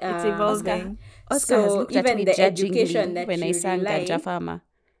changes. It's evolving. Oscar has So looked at even me the judgingly education that when I you sang rely- Ganja Farmer.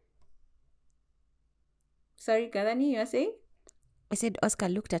 Sorry, Gadani, you are saying? I said Oscar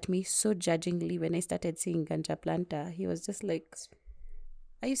looked at me so judgingly when I started singing Ganja Planta. He was just like,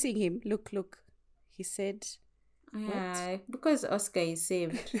 "Are you seeing him? Look." He said, Yeah, because Oscar is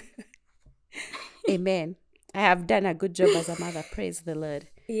saved. Amen. I have done a good job as a mother. Praise the Lord.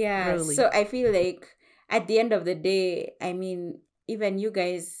 Yeah, Really. so I feel like at the end of the day, I mean, even you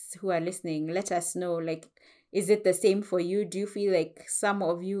guys who are listening, let us know, like, is it the same for you? Do you feel like some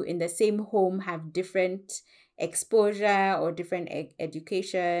of you in the same home have different exposure or different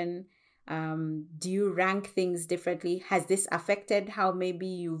education? Do you rank things differently? Has this affected how maybe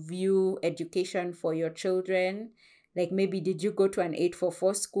you view education for your children? Like maybe did you go to an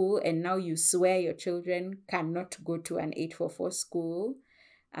 844 school and now you swear your children cannot go to an 844 school?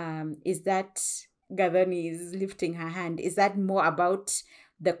 Is that Gadoni is lifting her hand? Is that more about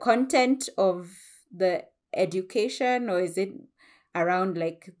the content of the education, or is it around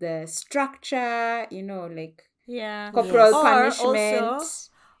like the structure, like Yeah. corporal Yes. punishment?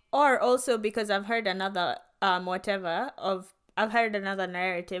 Or also because I've heard another I've heard another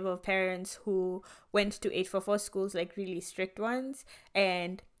narrative of parents who went to 844 schools, like really strict ones,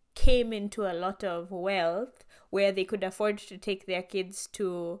 and came into a lot of wealth where they could afford to take their kids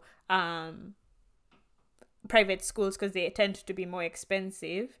to private schools because they tend to be more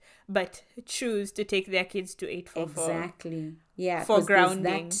expensive, but choose to take their kids to 844. Exactly. Yeah. For 'cause there's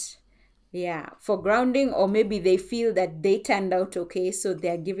grounding. Yeah, for grounding, or maybe they feel that they turned out okay, so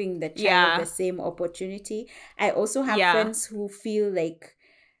they're giving the child the same opportunity. I also have friends who feel like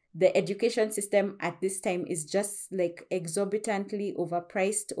the education system at this time is just like exorbitantly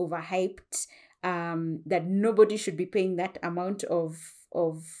overpriced, overhyped, that nobody should be paying that amount of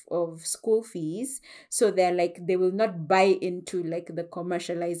school fees. So they're like, they will not buy into like the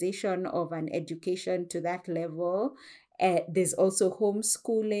commercialization of an education to that level. There's also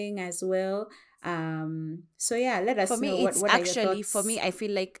homeschooling as well. So yeah, let us For know me, it's what are your actually, thoughts. for me, I feel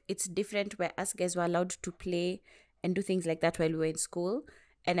like it's different where us guys were allowed to play and do things like that while we were in school.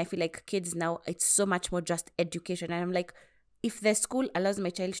 And I feel like kids now, it's so much more just education. And I'm like, if the school allows my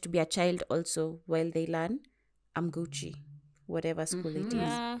child to be a child also while they learn, I'm Gucci, whatever school it is.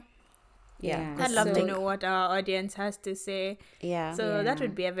 Yeah. Yeah. I'd love to so- know what our audience has to say. Yeah. So that Yeah.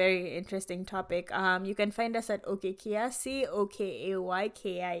 would be a very interesting topic. You can find us at OKKiasi,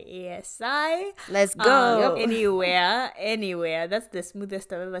 OKAYKIASI. Let's go. Anywhere. That's the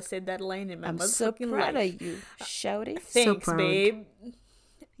smoothest I've ever said that line in my I'm so motherfucking proud life. of you. Shouty. Thanks, proud. babe.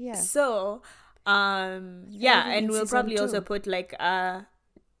 Yeah. So, yeah, Maybe and in we'll season probably 2. also put like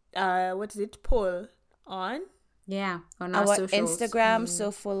what is it, poll on. Yeah, on our Our socials. Instagram, so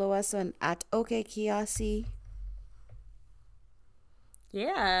follow us on at OKKiasi.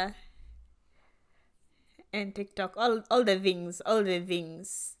 Yeah. And TikTok, all the things.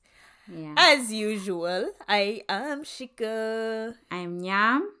 Yeah. As usual, I am Shika. I'm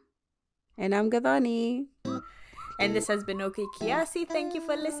Nyam. And I'm Gadani. And this has been OK Kiasi. Thank you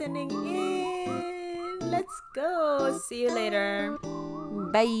for listening in. Let's go. See you later.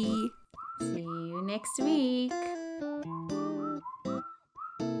 Bye. See you next week.